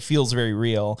 But it feels very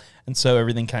real. And so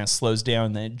everything kind of slows down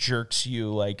and then it jerks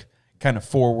you like kind of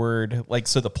forward. Like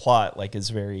so the plot like is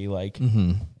very like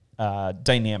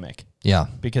dynamic Yeah.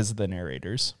 because of the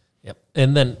narrators. Yep.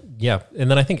 And then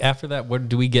I think after that, where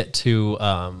do we get to?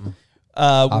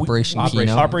 Operation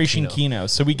Kino. Operation Kino.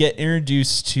 So we get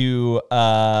introduced to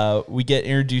 'Cause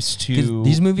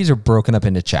these movies are broken up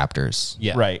into chapters.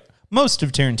 Yeah. right. Most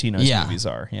of Tarantino's Yeah. movies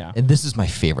are, yeah. And this is my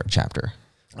favorite chapter.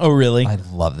 Oh, really? I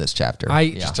love this chapter.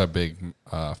 Just a big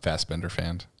Fassbender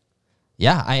fan.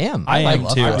 Yeah, I am. I am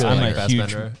love too. Fassbender. I'm like a huge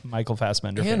Fassbender. Michael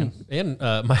Fassbender fan. And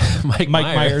Mike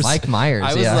Myers. Myers. Mike Myers.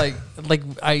 I was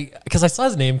yeah. because I saw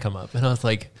his name come up and I was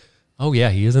like, oh yeah,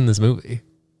 he is in this movie.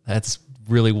 That's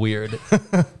really weird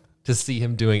to see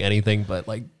him doing anything but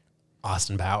like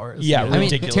Austin Powers. Yeah, you know? I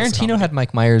mean, ridiculous Tarantino comedy. had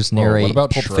Mike Myers Oh, narrate what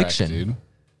about Pulp Shrek, Fiction. dude?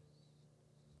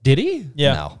 Did he?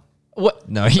 Yeah. No. What?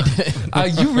 No, he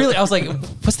didn't. You really? I was like,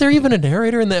 was there even a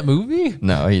narrator in that movie?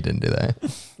 No, he didn't do that.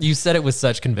 You said it with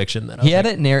such conviction that I He was had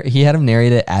it. He had him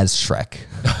narrate it as Shrek.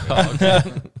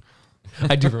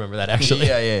 I do remember that actually.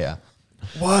 yeah.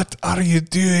 What are you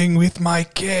doing with my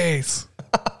case?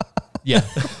 Yeah.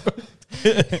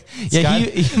 Yeah,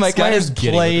 Mike Scott Myers is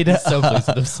getting played with it. He's so pleased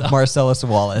with himself. Marcellus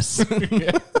Wallace.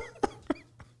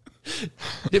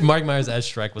 Mark Myers as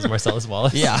Shrek was Marcellus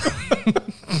Wallace. Yeah,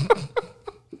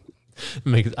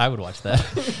 I would watch that.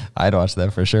 I'd watch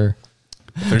that for sure.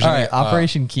 There's All any, right,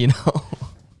 Operation Kino.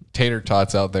 tater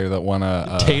tots out there that want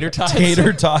to Tater tots.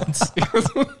 Tater tots.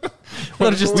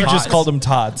 What, just we just tots? called them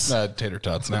tots. tater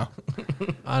tots now.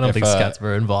 I don't if, think Scott's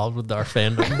very involved with our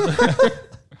fandom.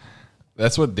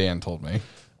 That's what Dan told me.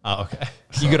 Oh, okay.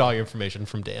 You get all your information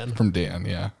from Dan. From Dan,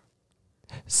 yeah.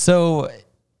 So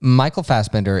Michael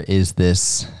Fassbender is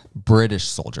this British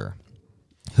soldier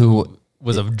who,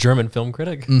 Was a German film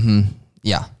critic,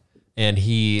 yeah, and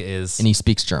he is and he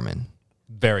speaks German.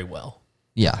 very well.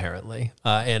 Yeah. Apparently,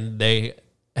 and they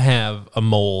have a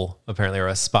mole, apparently, or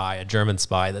a spy, a German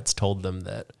spy, that's told them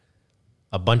that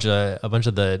a bunch of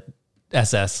the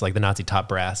SS, like the Nazi top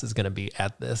brass, is going to be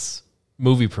at this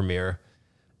movie premiere,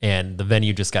 and the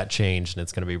venue just got changed, and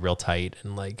it's going to be real tight.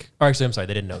 And like, or actually, I'm sorry,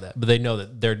 they didn't know that, but they know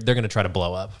that they're going to try to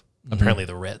blow up apparently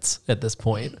the Ritz at this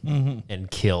point and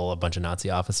kill a bunch of Nazi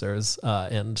officers.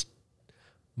 And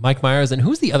Mike Myers, and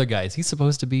who's the other guy? Is he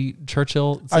supposed to be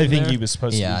Churchill? I think there? he was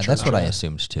supposed to be. Yeah, that's what I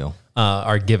assumed too.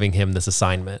 Are giving him this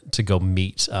assignment to go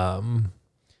meet.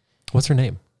 What's her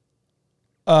name?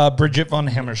 Bridget von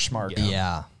Hammersmark.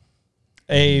 Yeah.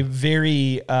 A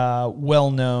very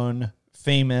well-known,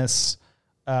 famous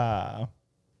German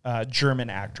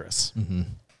actress.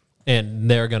 And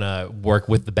they're gonna work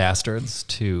with the bastards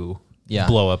to Yeah.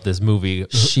 blow up this movie.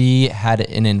 She had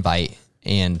an invite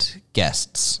and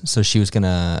guests, so she was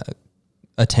gonna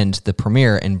attend the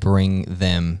premiere and bring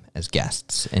them as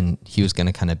guests, and he was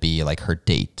gonna kind of be like her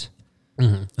date.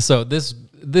 So this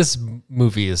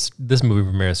movie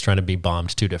premiere is trying to be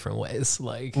bombed two different ways.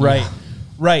 Like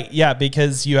Right, yeah,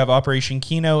 because you have Operation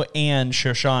Kino and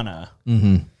Shoshana.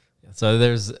 so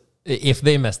there's if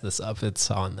they mess this up,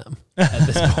 it's on them at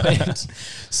this point.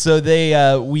 So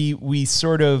they we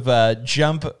sort of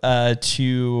jump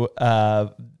to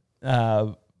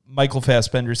Michael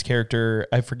Fassbender's character.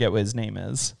 I forget what his name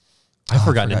is, I've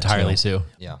forgotten forgot entirely too. too.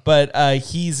 Yeah. but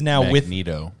he's now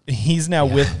Magneto.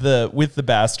 with the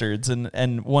bastards,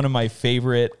 and one of my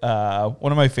favorite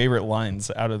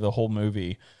lines out of the whole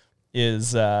movie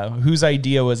is whose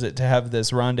idea was it to have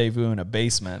this rendezvous in a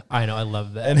basement? I know, I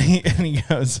love that. And he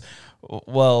goes,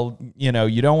 well, you know,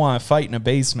 you don't want to fight in a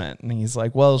basement. And he's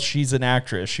like, well, she's an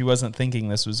actress. She wasn't thinking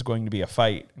this was going to be a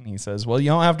fight. And he says, well, you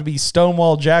don't have to be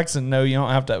Stonewall Jackson. No, you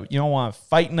don't want to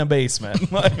fight in a basement.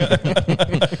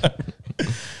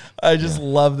 I just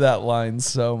love that line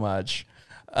so much.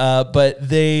 But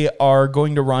they are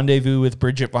going to rendezvous with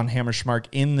Bridget von Hammersmark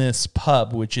in this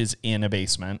pub, which is in a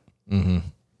basement.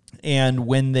 And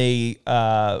when they,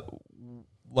 as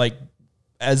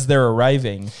they're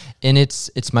arriving, And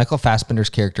it's Michael Fassbender's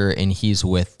character, and he's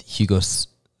with Hugo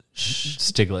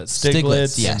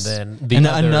Stiglitz. yes. And then the and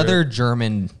other- another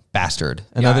German bastard,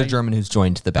 another I- German who's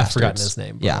joined the I've bastards. forgotten his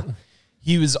name. but- Yeah.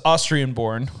 he was Austrian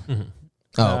born,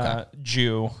 Oh, okay.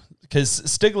 Jew, because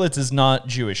Stiglitz is not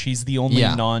Jewish. He's the only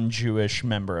Yeah. non-Jewish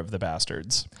member of the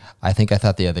bastards. I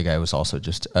thought the other guy was also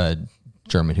just a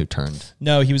German who turned.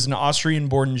 No, he was an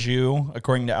Austrian-born Jew,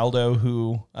 according to Aldo,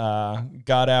 who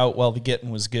got out while the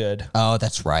getting was good. Oh,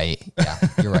 that's right. Yeah,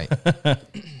 you're right.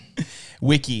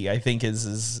 Wiki, I think, is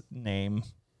his name.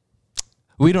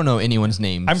 We don't know anyone's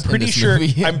name. I'm pretty sure.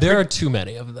 There are too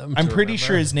many of them. I'm to pretty remember.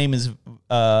 sure his name is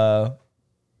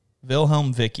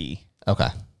Wilhelm Vicky. Okay.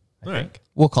 All right.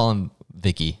 We'll call him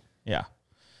Vicky. Yeah.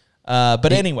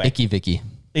 But anyway, Icky Vicky.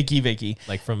 Icky Vicky.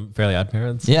 Like from Fairly Odd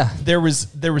Parents. Yeah. There was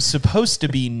supposed to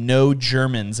be no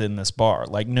Germans in this bar.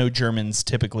 Like, no Germans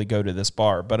typically go to this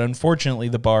bar, but unfortunately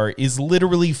the bar is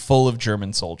literally full of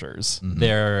German soldiers.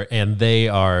 They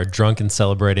are drunk and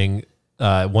celebrating.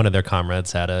 One of their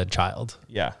comrades had a child,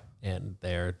 Yeah. and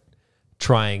they're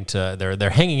trying to. They're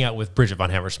hanging out with Bridget von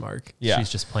Hammersmark. Yeah. She's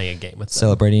just playing a game with them.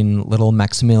 Celebrating little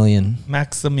Maximilian.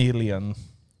 Maximilian.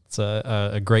 It's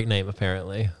a great name,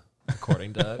 apparently,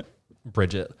 according to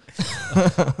Bridget.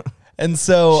 And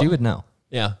so She would know.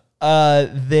 Yeah.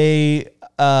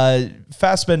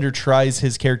 Fassbender tries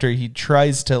his character. He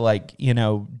tries to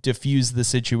diffuse the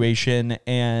situation,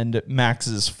 and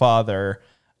Max's father,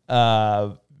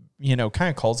 kind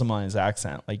of calls him on his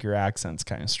accent, like, your accent's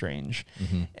kind of strange.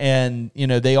 And,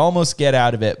 they almost get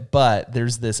out of it, but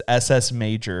there's this SS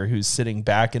major who's sitting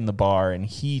back in the bar, and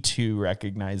he too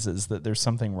recognizes that there's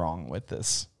something wrong with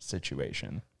this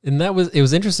situation. And it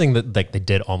was interesting that like they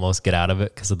did almost get out of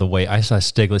it because of the way I saw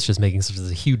Stiglitz just making such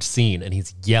a huge scene, and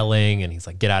he's yelling and he's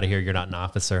like, "Get out of here! You're not an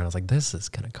officer." And I was like, "This is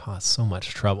gonna cause so much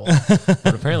trouble."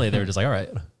 But apparently they were just like, "All right,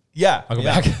 Yeah. I'll go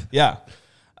back." Yeah.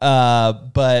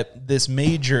 But this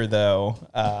major, though,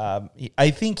 I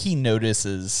think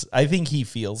he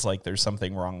feels like there's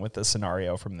something wrong with the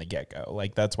scenario from the get-go.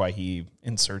 Like, that's why he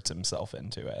inserts himself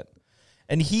into it.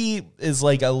 And he is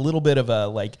like a little bit of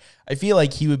I feel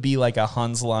like he would be like a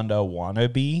Hans Landa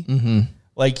wannabe.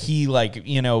 Like, he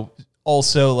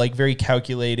also like very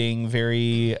calculating,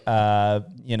 very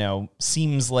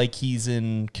seems like he's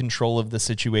in control of the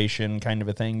situation, kind of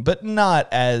a thing, but not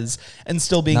as, and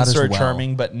still being Not as sort of well.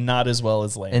 charming, but not as well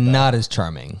as Lando. And not as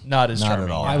charming. Not as charming.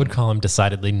 at all. I would call him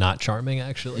decidedly not charming,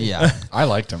 actually. Yeah. I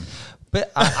liked him.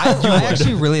 But I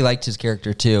actually really liked his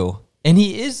character too. And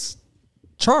he is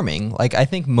charming. Like, I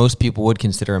think most people would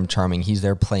consider him charming. He's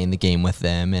there playing the game with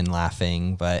them and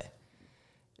laughing, but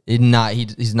he's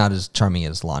not as charming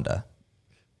as Londa.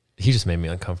 He just made me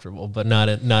uncomfortable, but not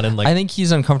in like. I think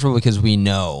he's uncomfortable because we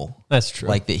know That's true.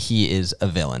 like that he is a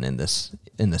villain in this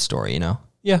story, you know?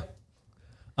 Yeah.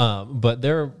 But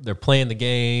they're playing the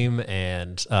game,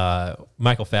 and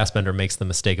Michael Fassbender makes the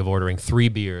mistake of ordering 3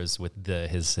 beers with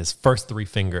his first 3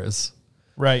 fingers.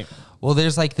 Right. Well,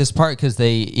 there's like this part because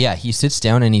he sits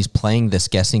down and he's playing this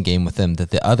guessing game with them that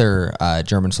the other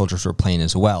German soldiers were playing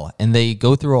as well. And they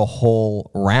go through a whole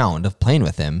round of playing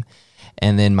with him.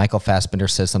 And then Michael Fassbender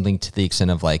says something to the extent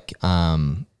of like,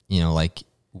 like,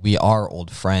 we are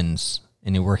old friends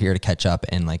and we're here to catch up.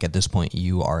 And like, at this point,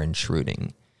 you are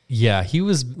intruding. Yeah, he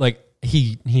was like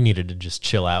he needed to just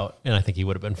chill out, and I think he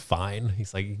would have been fine.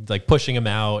 He's like pushing him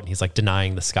out, and he's like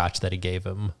denying the scotch that he gave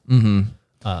him.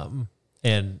 Mm-hmm.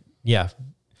 And yeah,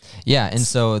 and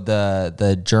so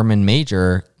the German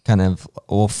major kind of,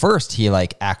 well, first he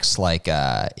like acts like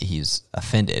he's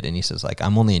offended, and he says like,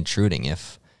 I'm only intruding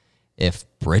if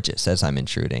Bridget says I'm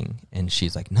intruding, and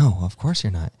she's like, no, of course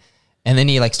you're not. And then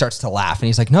he like starts to laugh, and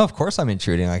he's like, no, of course I'm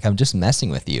intruding. Like, I'm just messing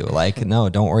with you. Like, no,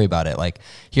 don't worry about it. Like,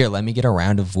 here, let me get a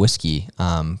round of whiskey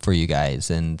for you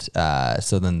guys. And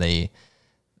so then they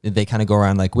kind of go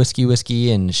around like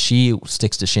whiskey, and she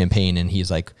sticks to champagne, and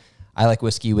he's like, I like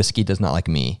whiskey. Whiskey does not like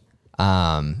me.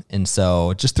 And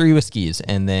so just 3 whiskeys,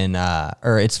 and then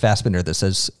or it's Fassbender that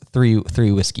says three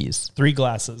whiskeys. 3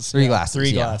 glasses. 3 glasses. 3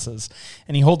 yeah. glasses.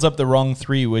 And he holds up the wrong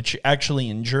 3, which actually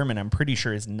in German I'm pretty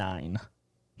sure is 9.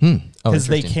 Oh, Because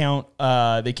they interesting. count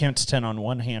to 10 on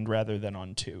one hand rather than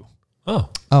on 2. Oh,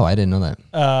 I didn't know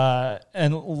that.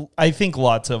 And I think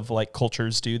lots of like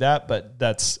cultures do that, but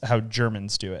that's how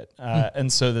Germans do it.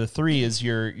 And so the 3 is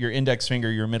your index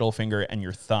finger, your middle finger, and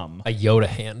your thumb. a Yoda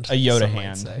hand. A Yoda some might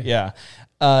hand. say. Yeah.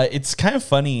 It's kind of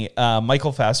funny.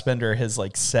 Michael Fassbender has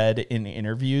like said in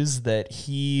interviews that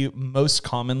he most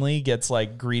commonly gets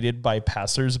like greeted by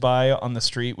passersby on the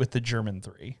street with the German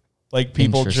 3. Like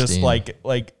people just Interesting.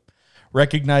 like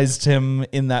recognized him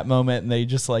in that moment, and they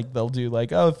just like, they'll do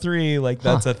like, oh, 3, like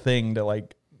that's a thing to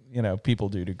like, people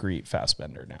do to greet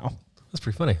Fassbender now. That's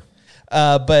pretty funny.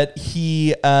 But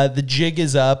the jig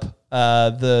is up.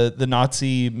 The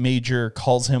Nazi major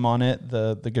calls him on it.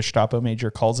 The Gestapo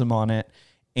major calls him on it,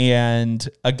 and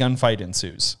a gunfight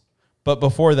ensues. But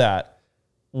before that,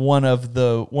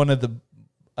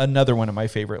 another one of my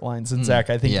favorite lines. And Zach,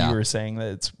 I think yeah. you were saying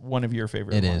that it's one of your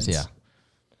favorite It lines. is, yeah.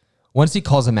 Once he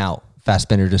calls him out,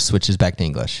 Fassbender just switches back to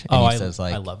English. And he says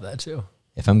like, I love that too.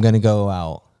 if I'm going to go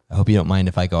out, I hope you don't mind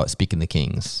if I go out speaking the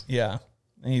Kings. Yeah.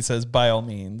 And he says, by all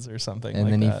means, or something And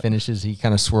like then that. he finishes, he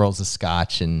kind of swirls the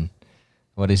scotch, and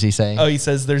what does he say? Oh, he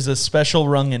says there's a special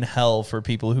rung in hell for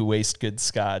people who waste good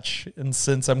scotch. And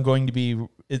since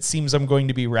it seems I'm going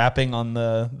to be rapping on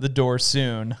the door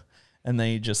soon. And then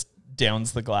he just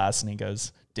downs the glass and he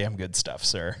goes, damn good stuff,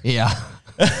 sir. Yeah.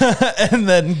 And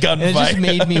then gunfight. And it just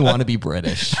made me want to be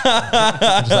British.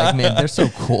 I'm just like, man, they're so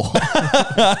cool.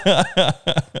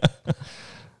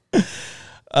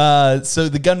 So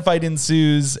the gunfight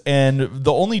ensues, and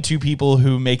the only 2 people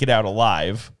who make it out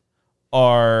alive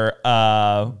are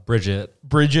Bridget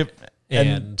Bridget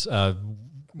and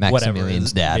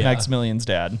Maximilian's dad. Yeah. Maximilian's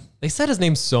dad. They said his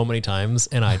name so many times,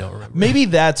 and I don't remember. Maybe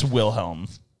that's Wilhelm.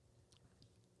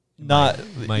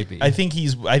 Might be. I think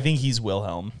he's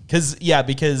Wilhelm.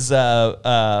 Because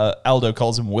Aldo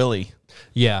calls him Willie.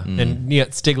 Yeah, and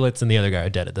Stiglitz and the other guy are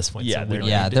dead at this point. Yeah, so we don't,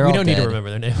 yeah, need, they're we all don't need to dead. remember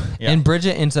their name. Yeah. And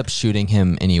Bridget ends up shooting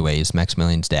him anyways,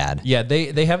 Maximilian's dad. Yeah,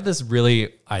 they have this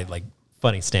really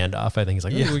funny standoff. I think he's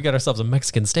like, "Ooh, we got ourselves a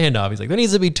Mexican standoff." He's like, there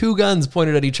needs to be 2 guns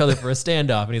pointed at each other for a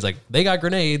standoff. And he's like, they got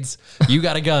grenades, you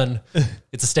got a gun,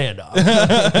 it's a standoff.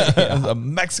 A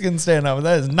Mexican standoff.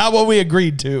 That is not what we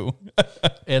agreed to.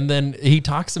 And then he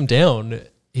talks him down.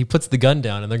 He puts the gun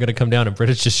down, and they're going to come down, and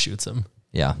British just shoots him.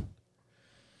 Yeah.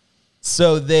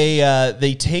 So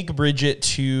they take Bridget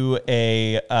to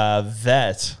a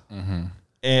vet,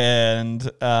 and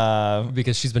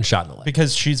Because she's been shot in the leg.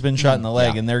 because she's been shot in the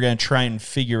leg, Yeah. and they're going to try and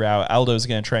figure out. Aldo's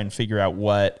going to try and figure out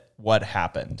what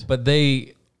happened. But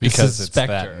they Because it's suspect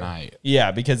that her. night.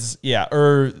 Yeah, because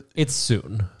It's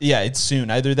soon. it's soon,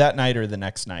 either that night or the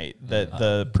next night that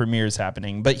the premiere is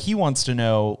happening. But he wants to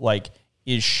know, like,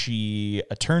 is she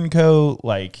a turncoat?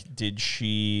 Like, did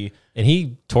she? And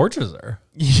he tortures her.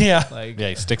 Yeah. Like, Yeah,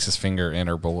 he sticks his finger in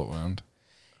her bullet wound.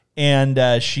 And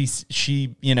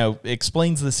she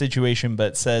explains the situation,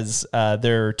 but says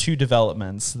there are two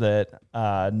developments that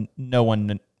no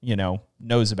one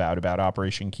knows about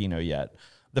Operation Kino yet.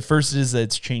 The first is that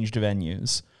it's changed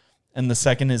venues, and the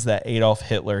second is that Adolf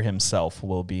Hitler himself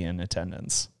will be in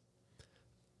attendance.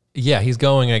 yeah, he's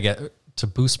going, I guess, to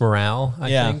boost morale, I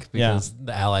Yeah, think, because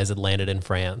the Allies had landed in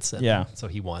France. And Yeah. so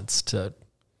he wants to,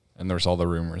 And there's all the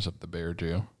rumors of the bear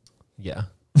Jew. yeah.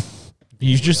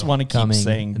 You just want to keep Coming.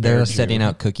 saying They're Bear setting Jew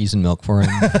out cookies and milk for him.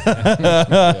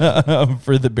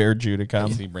 for the Bear Jew to come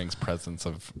He brings presents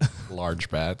of large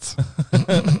bats.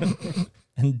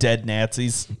 and dead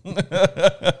Nazis.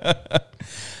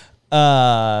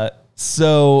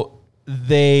 So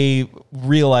they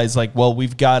realize like, well,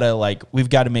 we've got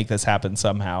to make this happen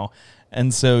somehow.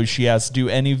 And so she asks, do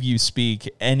any of you speak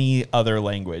any other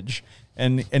language?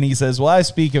 And he says, well, I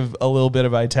speak a little bit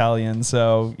of Italian,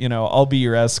 so, I'll be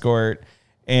your escort.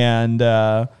 And,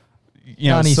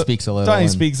 Donnie speaks a little, Donnie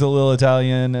and- speaks a little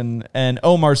Italian, and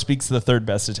Omar speaks the third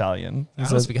best Italian. He I don't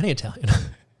says, speak any Italian.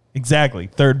 exactly,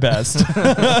 third best.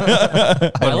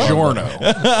 Buongiorno.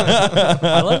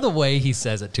 I love the way he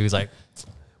says it too. He's like,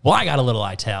 well, I got a little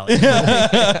Italian.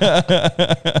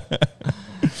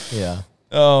 Yeah.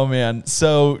 Oh man.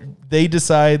 So they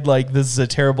decide like this is a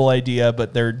terrible idea,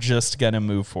 but they're just going to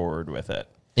move forward with it.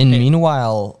 And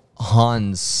meanwhile,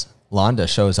 Hans Landa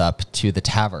shows up to the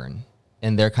tavern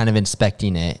and they're kind of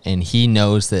inspecting it. And he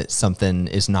knows that something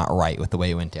is not right with the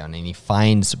way it went down. And he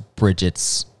finds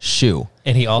Bridget's shoe.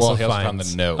 And he also Well, he also finds found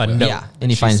the note. a note. Yeah.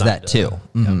 And he she finds signed that too.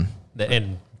 Mhm.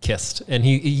 And kissed. And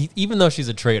he even though she's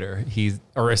a traitor, he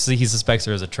suspects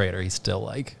her as a traitor, he still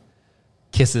like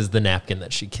kisses the napkin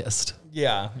that she kissed.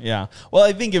 Yeah, yeah. Well,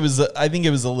 I think it was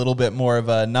a little bit more of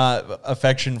a not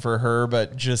affection for her,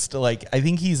 but just like I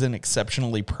think he's an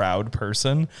exceptionally proud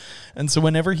person, and so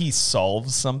whenever he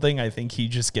solves something, I think he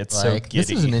just gets so Like, giddy. this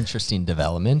is an interesting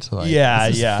development. Like, Yeah,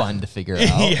 this is yeah. fun to figure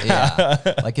out. Yeah.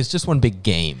 Like, it's just one big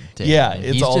game. to Yeah, him. And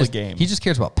it's he's all a just- game. He just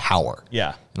cares about power.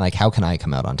 Yeah. Like, how can I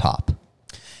come out on top?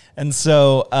 And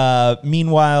so,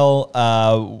 meanwhile,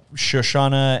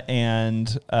 Shoshana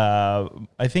and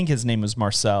I think his name was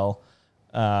Marcel,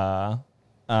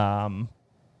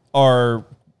 are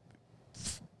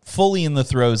fully in the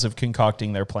throes of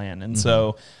concocting their plan, and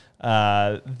so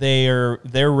they're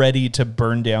ready to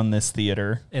burn down this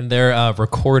theater. And they're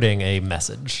recording a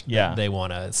message Yeah. that they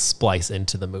want to splice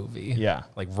into the movie. Yeah.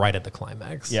 Like right at the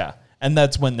climax. Yeah. And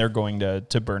that's when they're going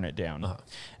to burn it down.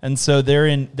 And so they're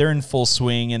in full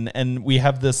swing, and we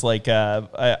have this like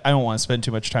I don't want to spend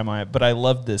too much time on it, but I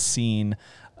love this scene,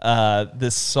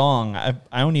 this song. I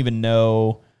don't even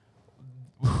know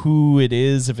who it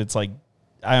is, if it's like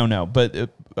I don't know, but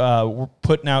we're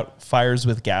putting out fires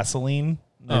with gasoline.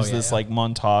 There's this like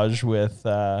montage with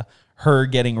her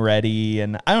getting ready,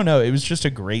 and I don't know, it was just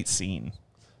a great scene.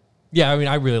 Yeah, I mean,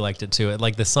 I really liked it too.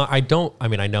 Like the song, I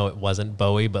know it wasn't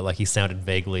Bowie, but like he sounded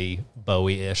vaguely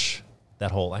Bowie-ish.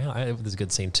 That whole, it was a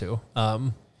good scene too.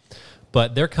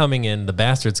 But they're coming in, the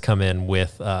bastards come in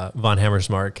with von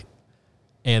Hammersmark,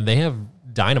 and they have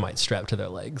dynamite strapped to their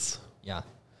legs. Yeah.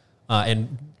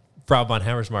 And Frau von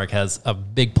Hammersmark has a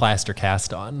big plaster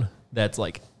cast on that's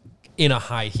like in a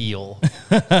high heel.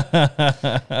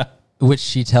 Which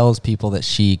she tells people that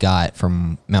she got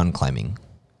from mountain climbing.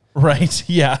 Right.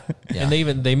 Yeah. Yeah.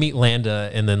 And they meet Landa,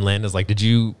 and then Landa's like, "Did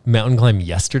you mountain climb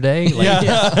yesterday?" Like,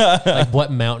 like what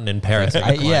mountain in Paris? Are you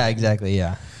climbing? Yeah, exactly.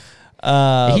 Yeah.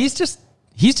 He's just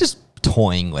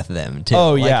toying with them too.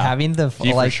 Oh, Like, yeah. having the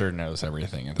He like, for sure knows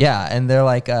everything. yeah, and they're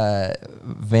like,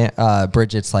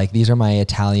 Bridget's like, these are my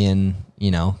Italian,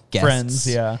 guests. Friends.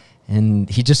 Yeah. And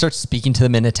he just starts speaking to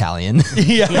them in Italian,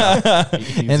 Yeah.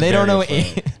 and they don't know.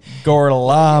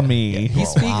 Gorlami. He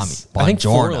Salami, speaks, I think,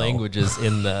 4 buongiorno. languages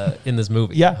in this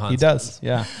movie. Yeah, he Hans does.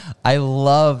 Yeah. I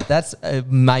love that's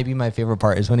might be my favorite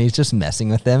part is when he's just messing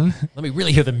with them. Let me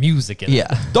really hear the music in it.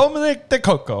 Yeah, Dominic de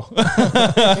Coco.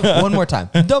 one more time,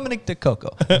 Dominic de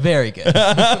Coco, very good.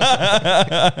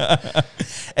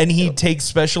 And he takes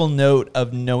special note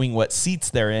of knowing what seats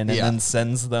they're in and Yeah. then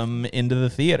sends them into the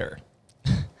theater.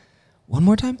 One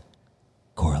more time,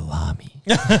 Gorlami.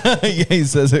 Yeah, he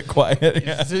says it quiet.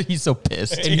 Yeah. He's so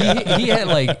pissed. And he had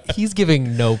like, he's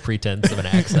giving no pretense of an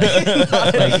accent.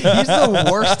 Like, he's the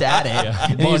worst at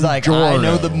it. And he's like, I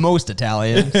know the most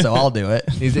Italian, so I'll do it.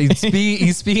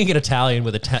 He's speaking in Italian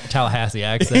with a Tallahassee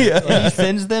accent. And he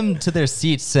sends them to their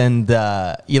seats, and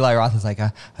Eli Roth is like,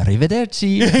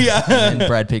 arrivederci. Yeah. And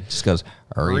Brad Pitt just goes,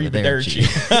 arrivederci.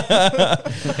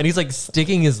 Arrivederci. And he's like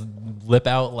sticking his lip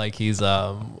out like he's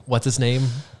what's his name,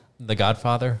 The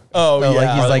Godfather. Oh, yeah.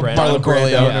 like he's like Marlon Marlon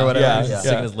Corleone Brando. or whatever. Yeah. He's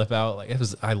sticking his lip out. Like it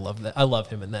was. I love that. I love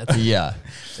him in that. Yeah,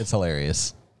 it's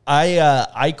hilarious.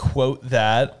 I quote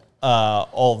that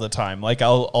all the time. Like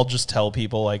I'll just tell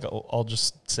people, like I'll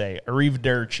just say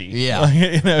arrivederci. Yeah. Like,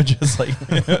 you know, just like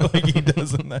like he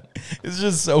does in that. It's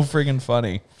just so friggin'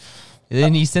 funny.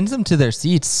 Then he sends them to their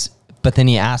seats, but then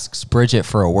he asks Bridget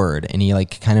for a word, and he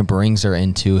like kind of brings her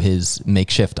into his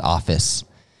makeshift office.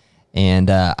 And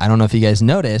I don't know if you guys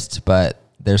noticed, but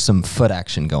there's some foot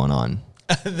action going on.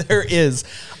 There is.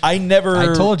 I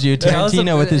told you,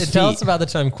 Tarantino with his feet. Tell us about the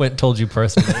time Quint told you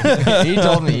personally. He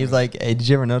told me, he's like, hey, did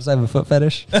you ever notice I have a foot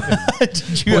fetish?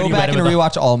 Did you Go back and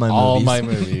rewatch all my movies. All my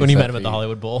movies. when you met have him at the feet.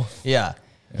 Hollywood Bowl. Yeah.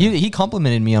 He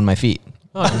complimented me on my feet.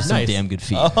 Oh, Those are some nice. damn good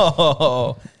feet.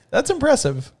 Oh, that's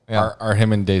impressive. Are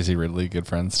him and Daisy Ridley good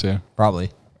friends too?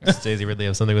 Probably. Does Daisy Ridley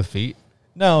have something with feet?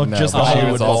 No, No, just the but she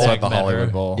Hollywood was also Bowl. at the Met her.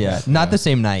 Hollywood Bowl. Yeah. Not the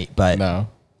same night, but No.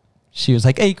 she was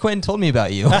like, hey, Quentin told me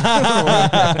about you.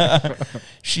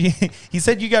 He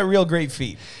said you got real great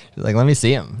feet. She's like, let me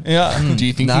see him. Yeah. Do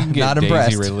you think Not- you can get not Daisy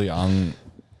impressed. Ridley on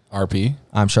RP?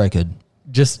 I'm sure I could.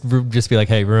 Just be like,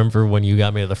 hey, remember when you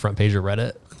got me to the front page of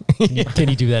Reddit? Can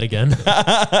you do that again?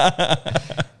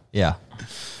 Yeah.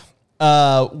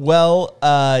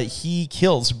 He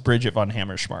kills Bridget von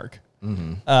Hammerschmark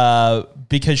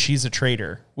because she's a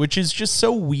traitor, which is just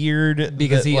so weird.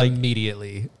 Because that, he like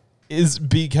immediately.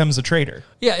 becomes a traitor.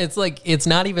 Yeah, it's like it's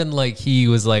not even like he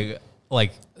was like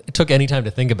took any time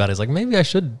to think about it. It's like maybe I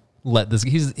should let this.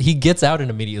 He gets out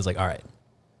and immediately is like, all right,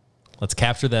 let's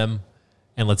capture them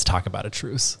and let's talk about a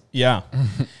truce. Yeah.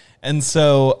 And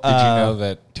so Did you know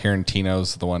that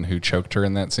Tarantino's the one who choked her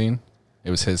in that scene? It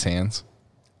was his hands.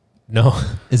 No,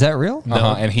 Is that real?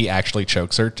 No. And he actually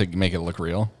chokes her to make it look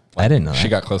real. I didn't know She that.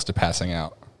 got close to passing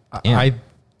out. Yeah. I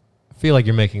feel like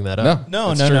you're making that up.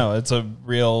 no, That's true. it's a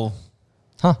real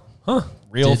Huh.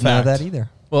 real Didn't fact. know that either.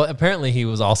 Well, apparently he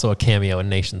was also a cameo in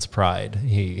Nation's Pride.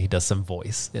 He does some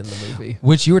voice in the movie.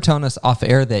 Which you were telling us off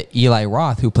air that Eli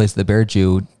Roth, who plays the Bear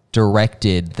Jew,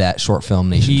 directed that short film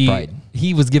Nation's Pride.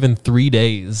 He was given 3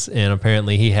 days, and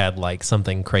apparently he had like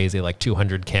something crazy, like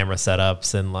 200 camera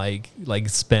setups, and like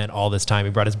spent all this time.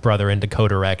 He brought his brother in to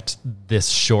co-direct this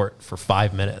short for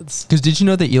 5 minutes, Because did you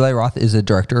know that Eli Roth is a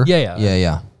director? Yeah.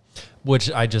 Yeah. which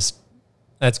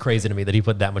that's crazy to me that he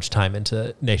put that much time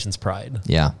into Nation's Pride.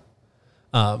 Yeah.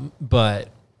 But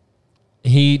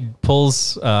he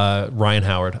pulls Ryan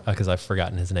Howard, because I've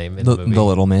forgotten his name in the movie. The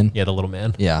little man. Yeah, the little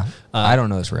man. Yeah. I don't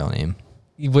know his real name.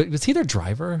 Was he their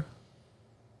driver?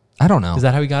 I don't know. Is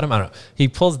that how he got him? I don't know. He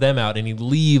pulls them out and he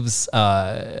leaves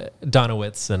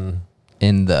Donowitz and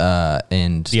and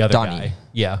the other Donnie. guy.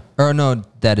 Yeah. Or no,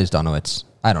 that is Donowitz.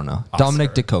 I don't know.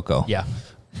 Dominic DeCoco. Yeah.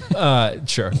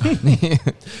 Sure.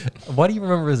 Why do you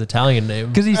remember his Italian name?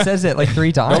 Because he says it like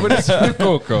 3 times.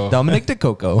 Coco. Dominic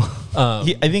DeCoco.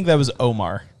 I think that was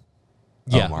Omar.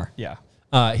 Yeah. Omar. Yeah.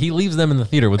 He leaves them in the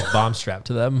theater with a bomb strapped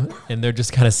to them, and they're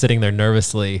just kind of sitting there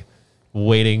nervously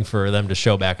waiting for them to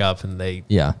show back up, and they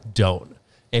Yeah. don't.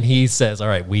 And he says, all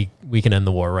right, we can end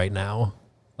the war right now.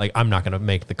 Like, I'm not going to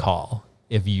make the call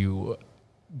if you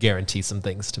guarantee some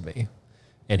things to me.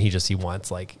 And he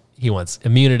wants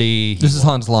immunity. This is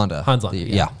Hans Landa. Hans Landa,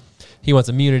 yeah. He wants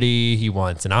immunity. He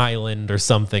wants an island or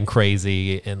something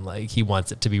crazy. And like, he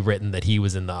wants it to be written that he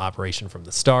was in the operation from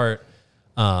the start.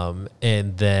 And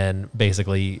then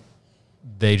basically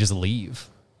they just leave.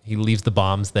 He leaves the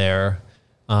bombs there.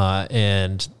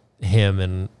 And him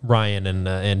and Ryan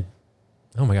and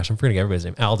oh my gosh, I'm forgetting everybody's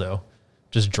name. Aldo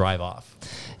just drive off.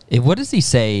 What does he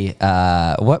say?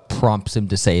 What prompts him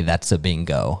to say that's a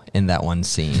bingo in that one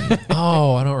scene?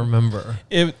 Oh, I don't remember.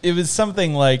 It was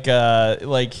something like I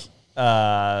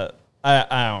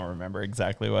don't remember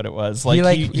exactly what it was.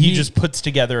 He just puts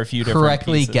together a few different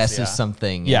correctly pieces, guesses yeah.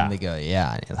 something. Yeah. And they go,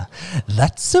 yeah,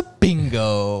 that's a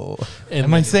bingo. And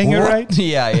Am I then- saying it right?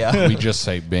 Yeah, yeah. We just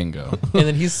say bingo. And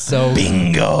then he's so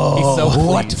Bingo. He's so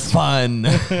what pleased. fun.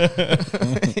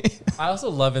 I also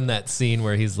love in that scene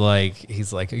where he's like,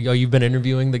 yo, you've been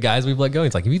interviewing the guys we've let go.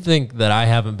 He's like, if you think that I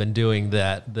haven't been doing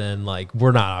that, then like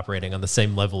we're not operating on the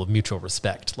same level of mutual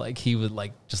respect. Like he would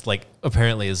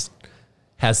apparently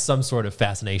has some sort of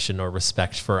fascination or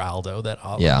respect for Aldo that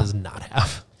Aldo does not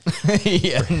have.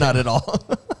 Yeah, not at all.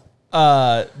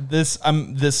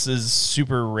 This is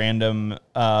super random,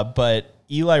 but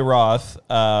Eli Roth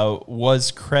was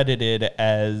credited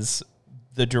as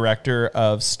the director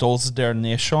of Stolz der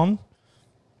Nation,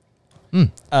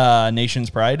 Nation's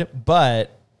Pride,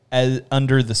 but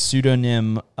under the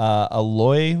pseudonym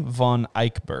Aloy von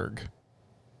Eichberg.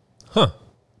 Huh.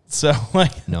 So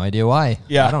like, No idea why.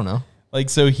 Yeah. I don't know. Like,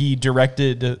 so he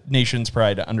directed Nation's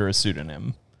Pride under a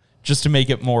pseudonym just to make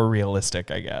it more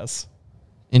realistic, I guess.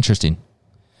 Interesting.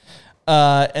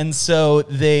 And so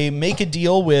they make a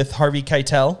deal with Harvey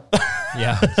Keitel.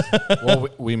 Yeah. Well,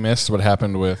 we missed what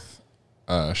happened with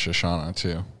Shoshana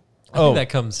too. I think that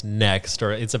comes next,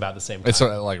 or it's about the same time. It's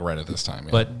like right at this time.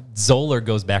 Yeah. But Zoller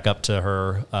goes back up to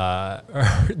her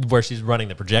where she's running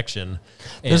the projection.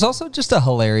 And There's also just a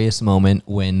hilarious moment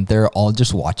when they're all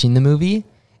just watching the movie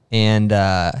and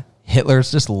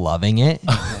Hitler's just loving it.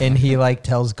 And he like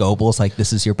tells Goebbels like,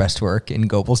 this is your best work. And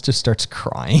Goebbels just starts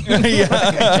crying. and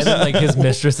then like his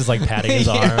mistress is like patting his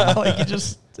arm. Yeah, like he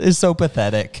just is so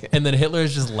pathetic. And then Hitler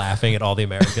is just laughing at all the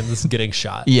Americans getting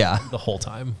shot. Yeah. The whole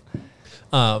time.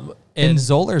 And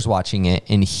Zoller's watching it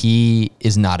and he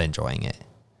is not enjoying it.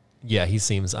 Yeah, he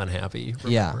seems unhappy.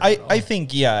 Yeah. I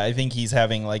think he's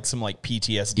having like some like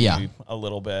PTSD Yeah. a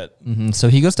little bit. So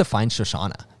he goes to find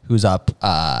Shoshana, who's up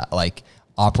like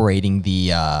operating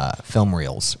the film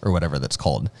reels or whatever that's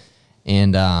called.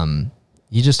 And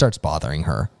he just starts bothering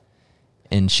her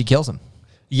and she kills him.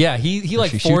 Yeah, he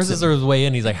like she shoots forces him. her way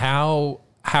in. He's like, how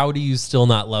do you still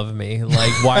not love me?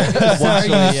 Like, why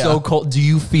are you so cold? Do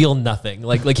you feel nothing?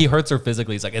 Like he hurts her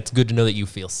physically. He's like, it's good to know that you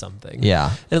feel something. Yeah.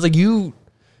 And it's like,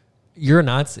 you're a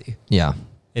Nazi Yeah.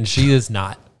 and she is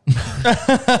not.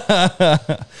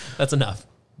 That's enough.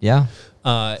 Yeah.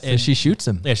 And And she shoots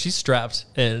him. yeah, she's strapped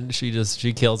and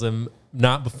she kills him.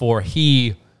 Not before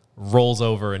he rolls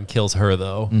over and kills her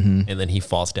though. And then he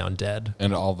falls down dead.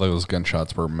 and all those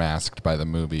gunshots were masked by the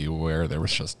movie where there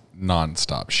was just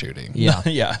nonstop shooting. Yeah.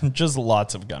 Yeah, just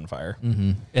lots of gunfire.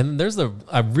 And there's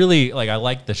I really like, I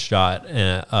like the shot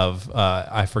of,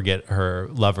 I forget her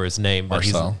lover's name, but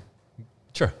Marcel.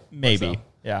 Sure. Maybe. Marcel.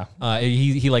 Yeah.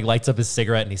 He like lights up his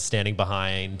cigarette and he's standing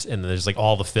behind and there's like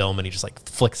all the film and he just like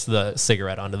flicks the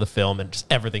cigarette onto the film and just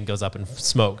everything goes up in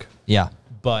smoke. Yeah.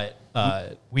 But,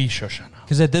 We Shoshana.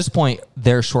 Because at this point,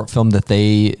 their short film that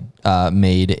they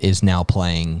made is now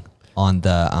playing on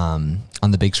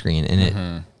the big screen, and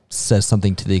it says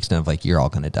something to the extent of like, "You're all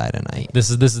going to die tonight." this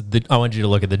is I want you to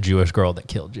look at the Jewish girl that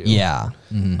killed you. Yeah.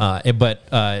 But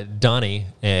Donnie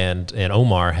and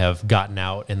Omar have gotten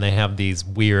out and they have these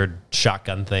weird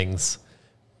shotgun things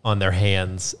on their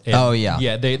hands. And Oh, yeah.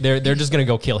 Yeah. They're just going to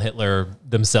go kill Hitler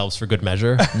themselves for good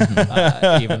measure,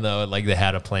 even though like they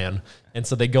had a plan. And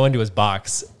so they go into his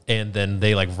box and then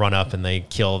they like run up and they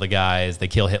kill the guys, they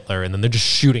kill Hitler, and then they're just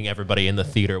shooting everybody in the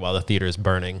theater while the theater is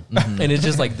burning. And it's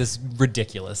just like this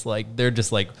ridiculous, like they're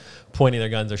just like pointing their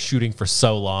guns, they're shooting for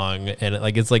so long. And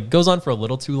it's like goes on for a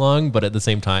little too long, but at the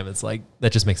same time, it's like,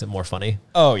 that just makes it more funny.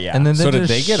 Oh yeah. And then So they're did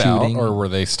they just get shooting. out or were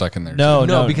they stuck in there? No,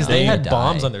 No, because they had They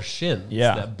bombs die. on their shins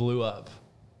Yeah. that blew up.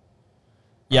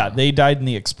 yeah, they died in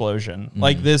the explosion.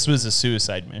 Like this was a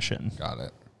suicide mission. Got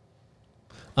it.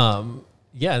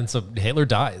 Yeah, and so Hitler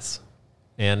dies.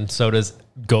 And so does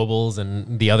Goebbels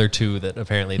and the other two that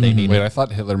apparently they need. Wait, I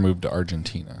thought Hitler moved to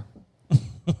Argentina.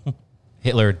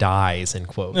 Hitler dies, in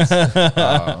quotes.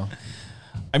 I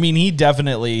mean, he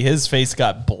definitely, his face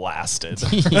got blasted.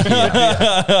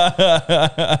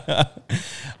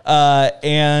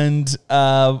 And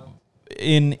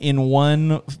in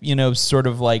one, sort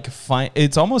of like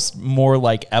it's almost more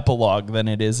like epilogue than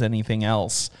it is anything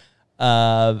else.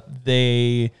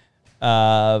 The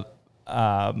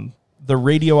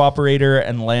radio operator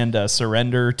and Landa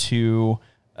surrender to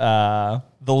the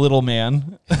little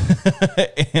man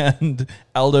and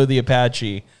Aldo the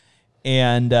Apache,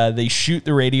 and they shoot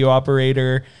the radio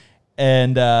operator.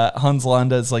 And Hans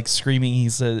Landa is like screaming.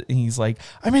 He's like,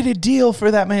 I made a deal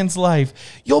for that man's life.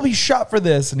 You'll be shot for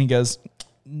this. And he goes,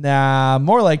 nah,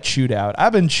 more like chewed out.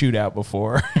 I've been chewed out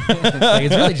before. Like,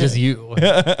 it's really just you.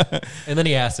 And then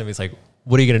he asks him, he's like,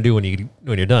 what are you going to do when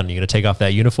you're done? Are you going to take off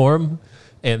that uniform?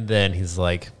 And then he's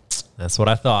like, that's what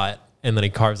I thought. And then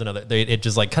he carves another. It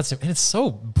just like cuts him. And it's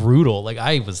so brutal. Like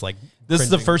I was like, This is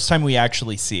the cringing. first time we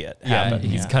actually see it Yeah, happen.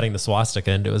 he's cutting the swastika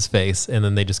into his face. And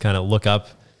then they just kind of look up.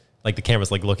 Like the camera's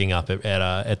like looking up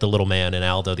at the little man and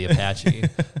Aldo the Apache.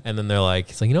 And then they're like,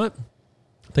 he's like, you know what?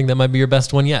 I think that might be your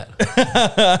best one yet.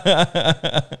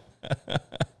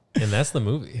 And that's the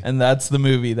movie. And that's the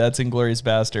movie. That's Inglourious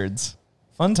Bastards.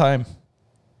 Fun time.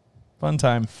 Fun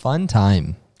time.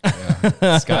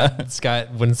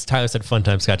 Scott, when Tyler said fun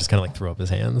time, Scott just kind of like threw up his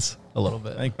hands a little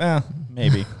bit. Like,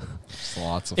 maybe. Just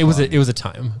lots of It was fun. a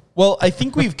time. Well, I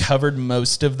think we've covered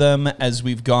most of them as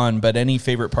we've gone, but any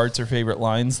favorite parts or favorite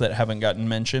lines that haven't gotten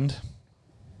mentioned?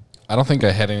 I don't think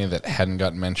I had any that hadn't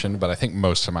gotten mentioned, but I think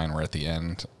most of mine were at the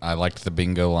end. I liked the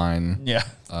bingo line, Yeah.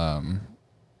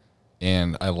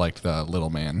 and I liked the little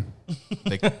man.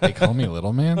 They call me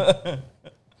little man.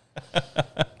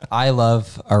 I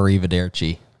love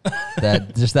Arrivederci.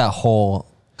 That whole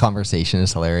conversation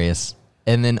is hilarious.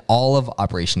 And then all of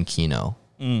Operation Kino,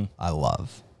 I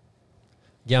love.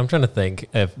 Yeah, I'm trying to think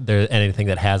if there's anything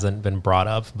that hasn't been brought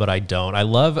up, but I don't.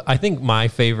 I think my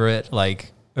favorite,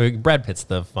 like, Brad Pitt's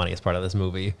the funniest part of this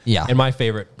movie. Yeah. And my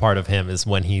favorite part of him is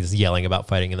when he's yelling about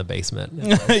fighting in the basement.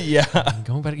 It's like, Yeah. you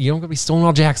don't got to be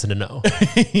Stonewall Jackson to know.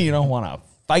 You don't want to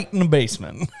fight in the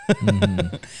basement.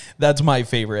 That's my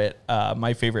favorite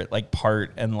like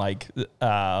part and like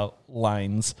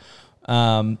lines.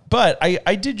 But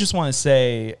I did just want to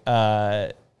say,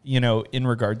 in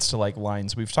regards to like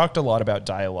lines, we've talked a lot about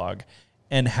dialogue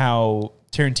and how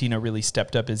Tarantino really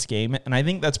stepped up his game. And I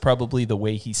think that's probably the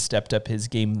way he stepped up his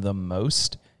game the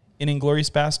most in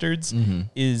Inglourious Bastards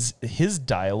is his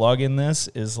dialogue in this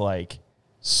is like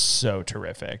so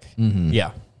terrific.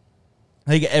 Yeah.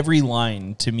 I think every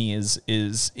line to me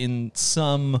is in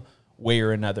some way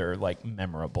or another like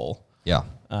memorable. Yeah.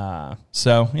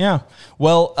 So yeah.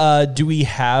 Well, do we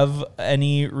have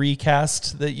any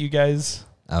recast that you guys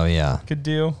Oh, yeah. could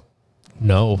do?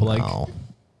 No, like, No.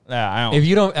 I don't. if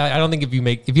you don't, I don't think if you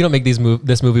don't make this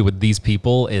movie with these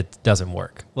people, it doesn't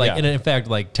work. Like, Yeah. and in fact,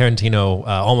 like Tarantino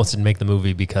almost didn't make the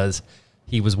movie because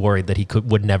he was worried that he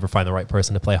would never find the right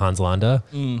person to play Hans Landa.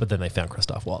 But then they found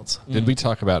Christoph Waltz. Did we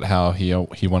talk about how he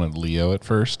wanted Leo at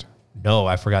first? No,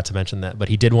 I forgot to mention that. But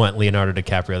he did want Leonardo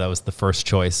DiCaprio. That was the first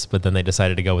choice. But then they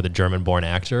decided to go with a German-born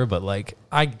actor. But like,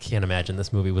 I can't imagine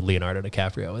this movie with Leonardo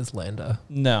DiCaprio as Landa.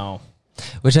 No.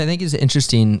 Which I think is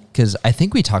interesting because I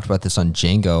think we talked about this on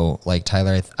Django. Like,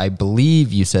 Tyler, I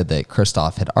believe you said that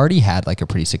Christoph had already had like a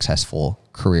pretty successful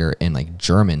career in like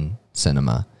German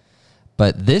cinema.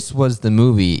 But this was the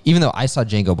movie, even though I saw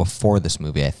Django before this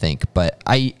movie, I think, but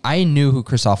I knew who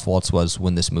Christoph Waltz was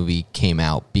when this movie came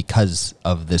out because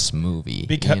of this movie.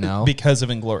 Because you know? because of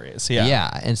Inglourious. Yeah.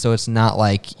 Yeah. And so it's not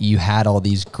like you had all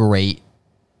these great,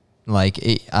 like,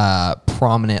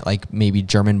 prominent, like maybe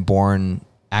German-born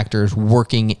actors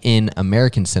working in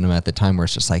American cinema at the time where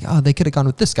it's just like, oh, they could have gone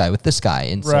with this guy.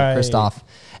 And so Right. Christoph,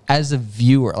 as a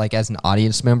viewer, like as an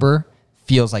audience member,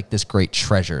 feels like this great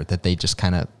treasure that they just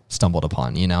kind of stumbled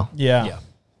upon, you know? Yeah.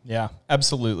 Yeah,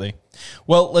 absolutely.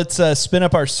 Well, let's spin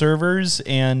up our servers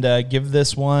and give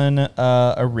this one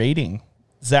a rating.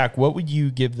 Zach, what would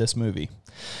you give this movie?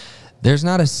 There's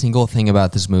not a single thing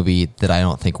about this movie that I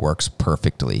don't think works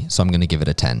perfectly. So I'm going to give it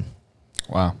a 10.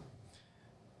 Wow.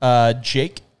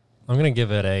 Jake? I'm gonna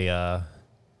give it a.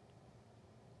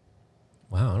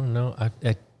 Wow, I don't know. I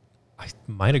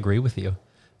might agree with you,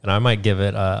 and I might give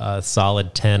it a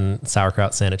solid 10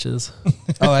 sauerkraut sandwiches.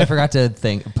 Oh, I forgot to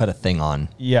put a thing on.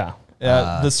 Yeah.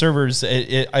 The servers,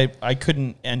 I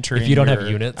couldn't enter. If in you don't your- have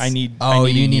units. I need. Oh,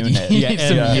 I need you a need- unit. you Yeah, need and,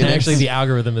 some and units. actually, the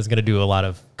algorithm is going to do a lot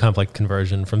of complex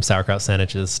conversion from sauerkraut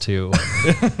sandwiches to.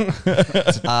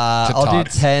 I'll do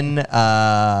tots. 10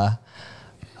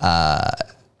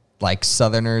 like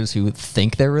Southerners who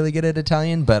think they're really good at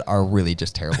Italian, but are really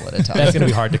just terrible at Italian. That's going to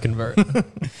be hard to convert.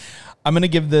 I'm going to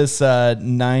give this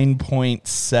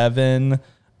 9.7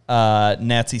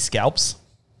 Nazi scalps.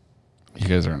 You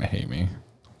guys are going to hate me.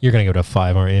 You're going to give it a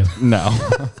 5, aren't you? No.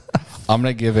 I'm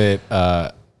going to give it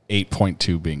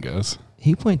 8.2 bingos.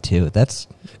 8.2. That's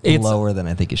It's- lower than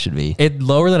I think it should be. It's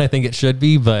lower than I think it should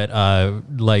be, but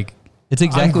like. It's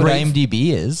exactly I'm what grateful- IMDb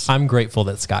is. I'm grateful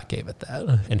that Scott gave it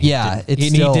that, and Yeah, it's he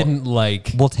still- didn't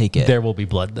like. We'll take it. There will be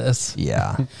blood. This.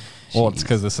 Yeah. Well, it's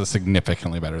because this is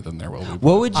significantly better than There Will Be Blood.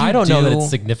 What would you I don't do? know that it's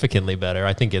significantly better.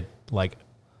 I think it like.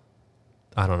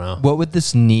 I don't know. What would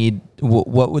this need?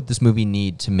 What would this movie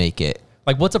need to make it?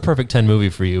 Like, what's a perfect 10 movie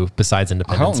for you besides I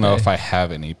Independence don't know Day? if I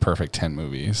have any perfect 10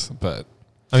 movies, but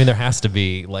I mean, there has to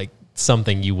be like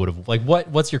something you would have like.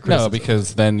 What's your criticism? no,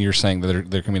 because then you're saying that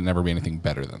there can never be anything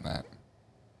better than that.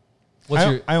 What's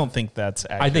your? I don't think that's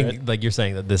accurate. I think like you're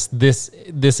saying that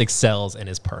this excels and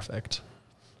is perfect.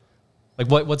 Like,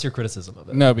 what's your criticism of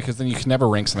it? No, because then you can never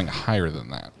rank something higher than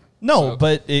that. no,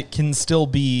 but it can still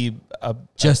be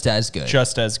Just as good.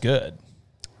 just as good.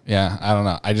 Yeah, I don't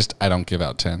know. I don't give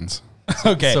out 10s.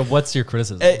 Okay. So what's your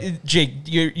criticism? Jake,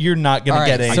 you're not going All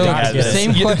to right, get anything so out of this.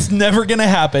 same It's never going to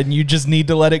happen. You just need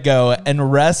to let it go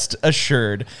and rest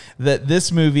assured that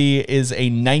this movie is a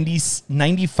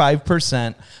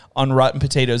 95% on Rotten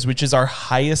Potatoes, which is our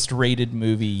highest rated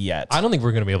movie yet. I don't think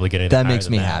we're gonna be able to get anything. That higher makes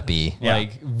than me that. happy. Yeah.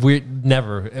 Like we're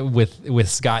never with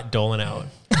Scott doling out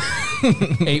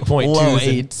 8.2s Low and-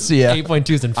 eights, yeah.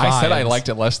 8.2s and 5s. I said I liked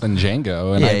it less than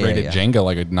Django, and Yeah, I yeah, rated yeah. Django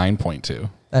like a 9.2.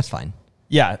 That's fine.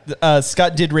 Yeah,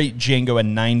 Scott did rate Django a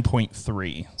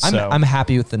 9.3. So I'm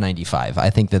happy with the 95. I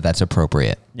think that that's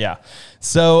appropriate. yeah.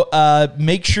 So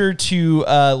make sure to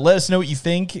let us know what you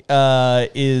think.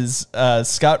 Is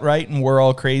Scott right and we're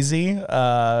all crazy?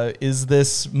 Is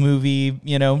this movie,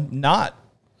 not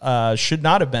should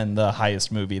not have been the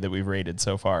highest movie that we've rated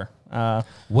so far?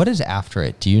 What is after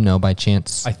it? Do you know by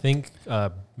chance? I think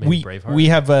maybe Braveheart. We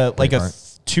have a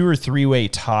Braveheart. 2 or 3 way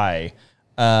tie.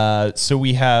 So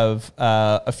we have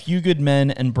A Few Good Men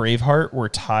and Braveheart were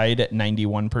tied at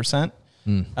 91%,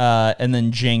 and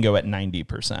then Django at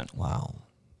 90%. Wow.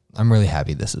 I'm really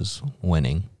happy this is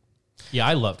winning. Yeah,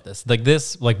 I loved this.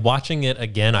 Like watching it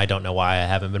again, I don't know why I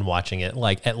haven't been watching it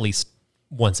like at least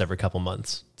once every couple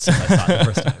months since I saw it the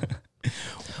first time.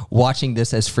 Watching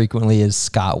this as frequently as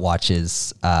Scott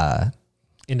watches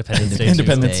Independence Day.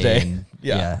 Independence Day. and,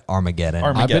 Yeah. Armageddon.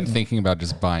 I've been Armageddon. thinking about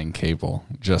just buying cable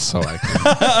just so I can,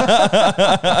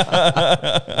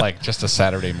 like, just a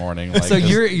Saturday morning. Like, So just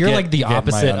you're get- like the get my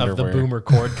opposite of the underwear. boomer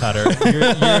cord cutter.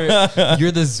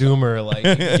 You're the zoomer, like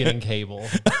getting cable.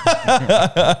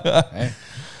 Hey,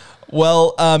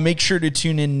 Well, make sure to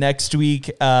tune in next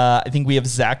week. I think we have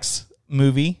Zach's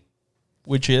movie,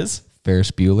 which is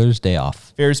Ferris Bueller's Day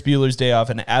Off. Ferris Bueller's Day Off,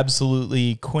 an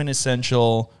absolutely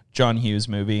quintessential John Hughes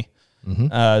movie.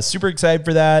 Super excited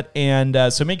for that, and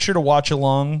so make sure to watch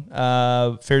along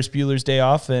Ferris Bueller's Day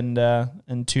Off,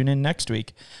 and tune in next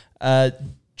week.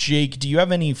 Jake, do you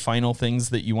have any final things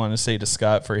that you want to say to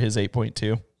Scott for his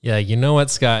 8.2? Yeah, you know what,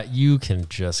 Scott? You can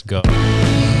just go.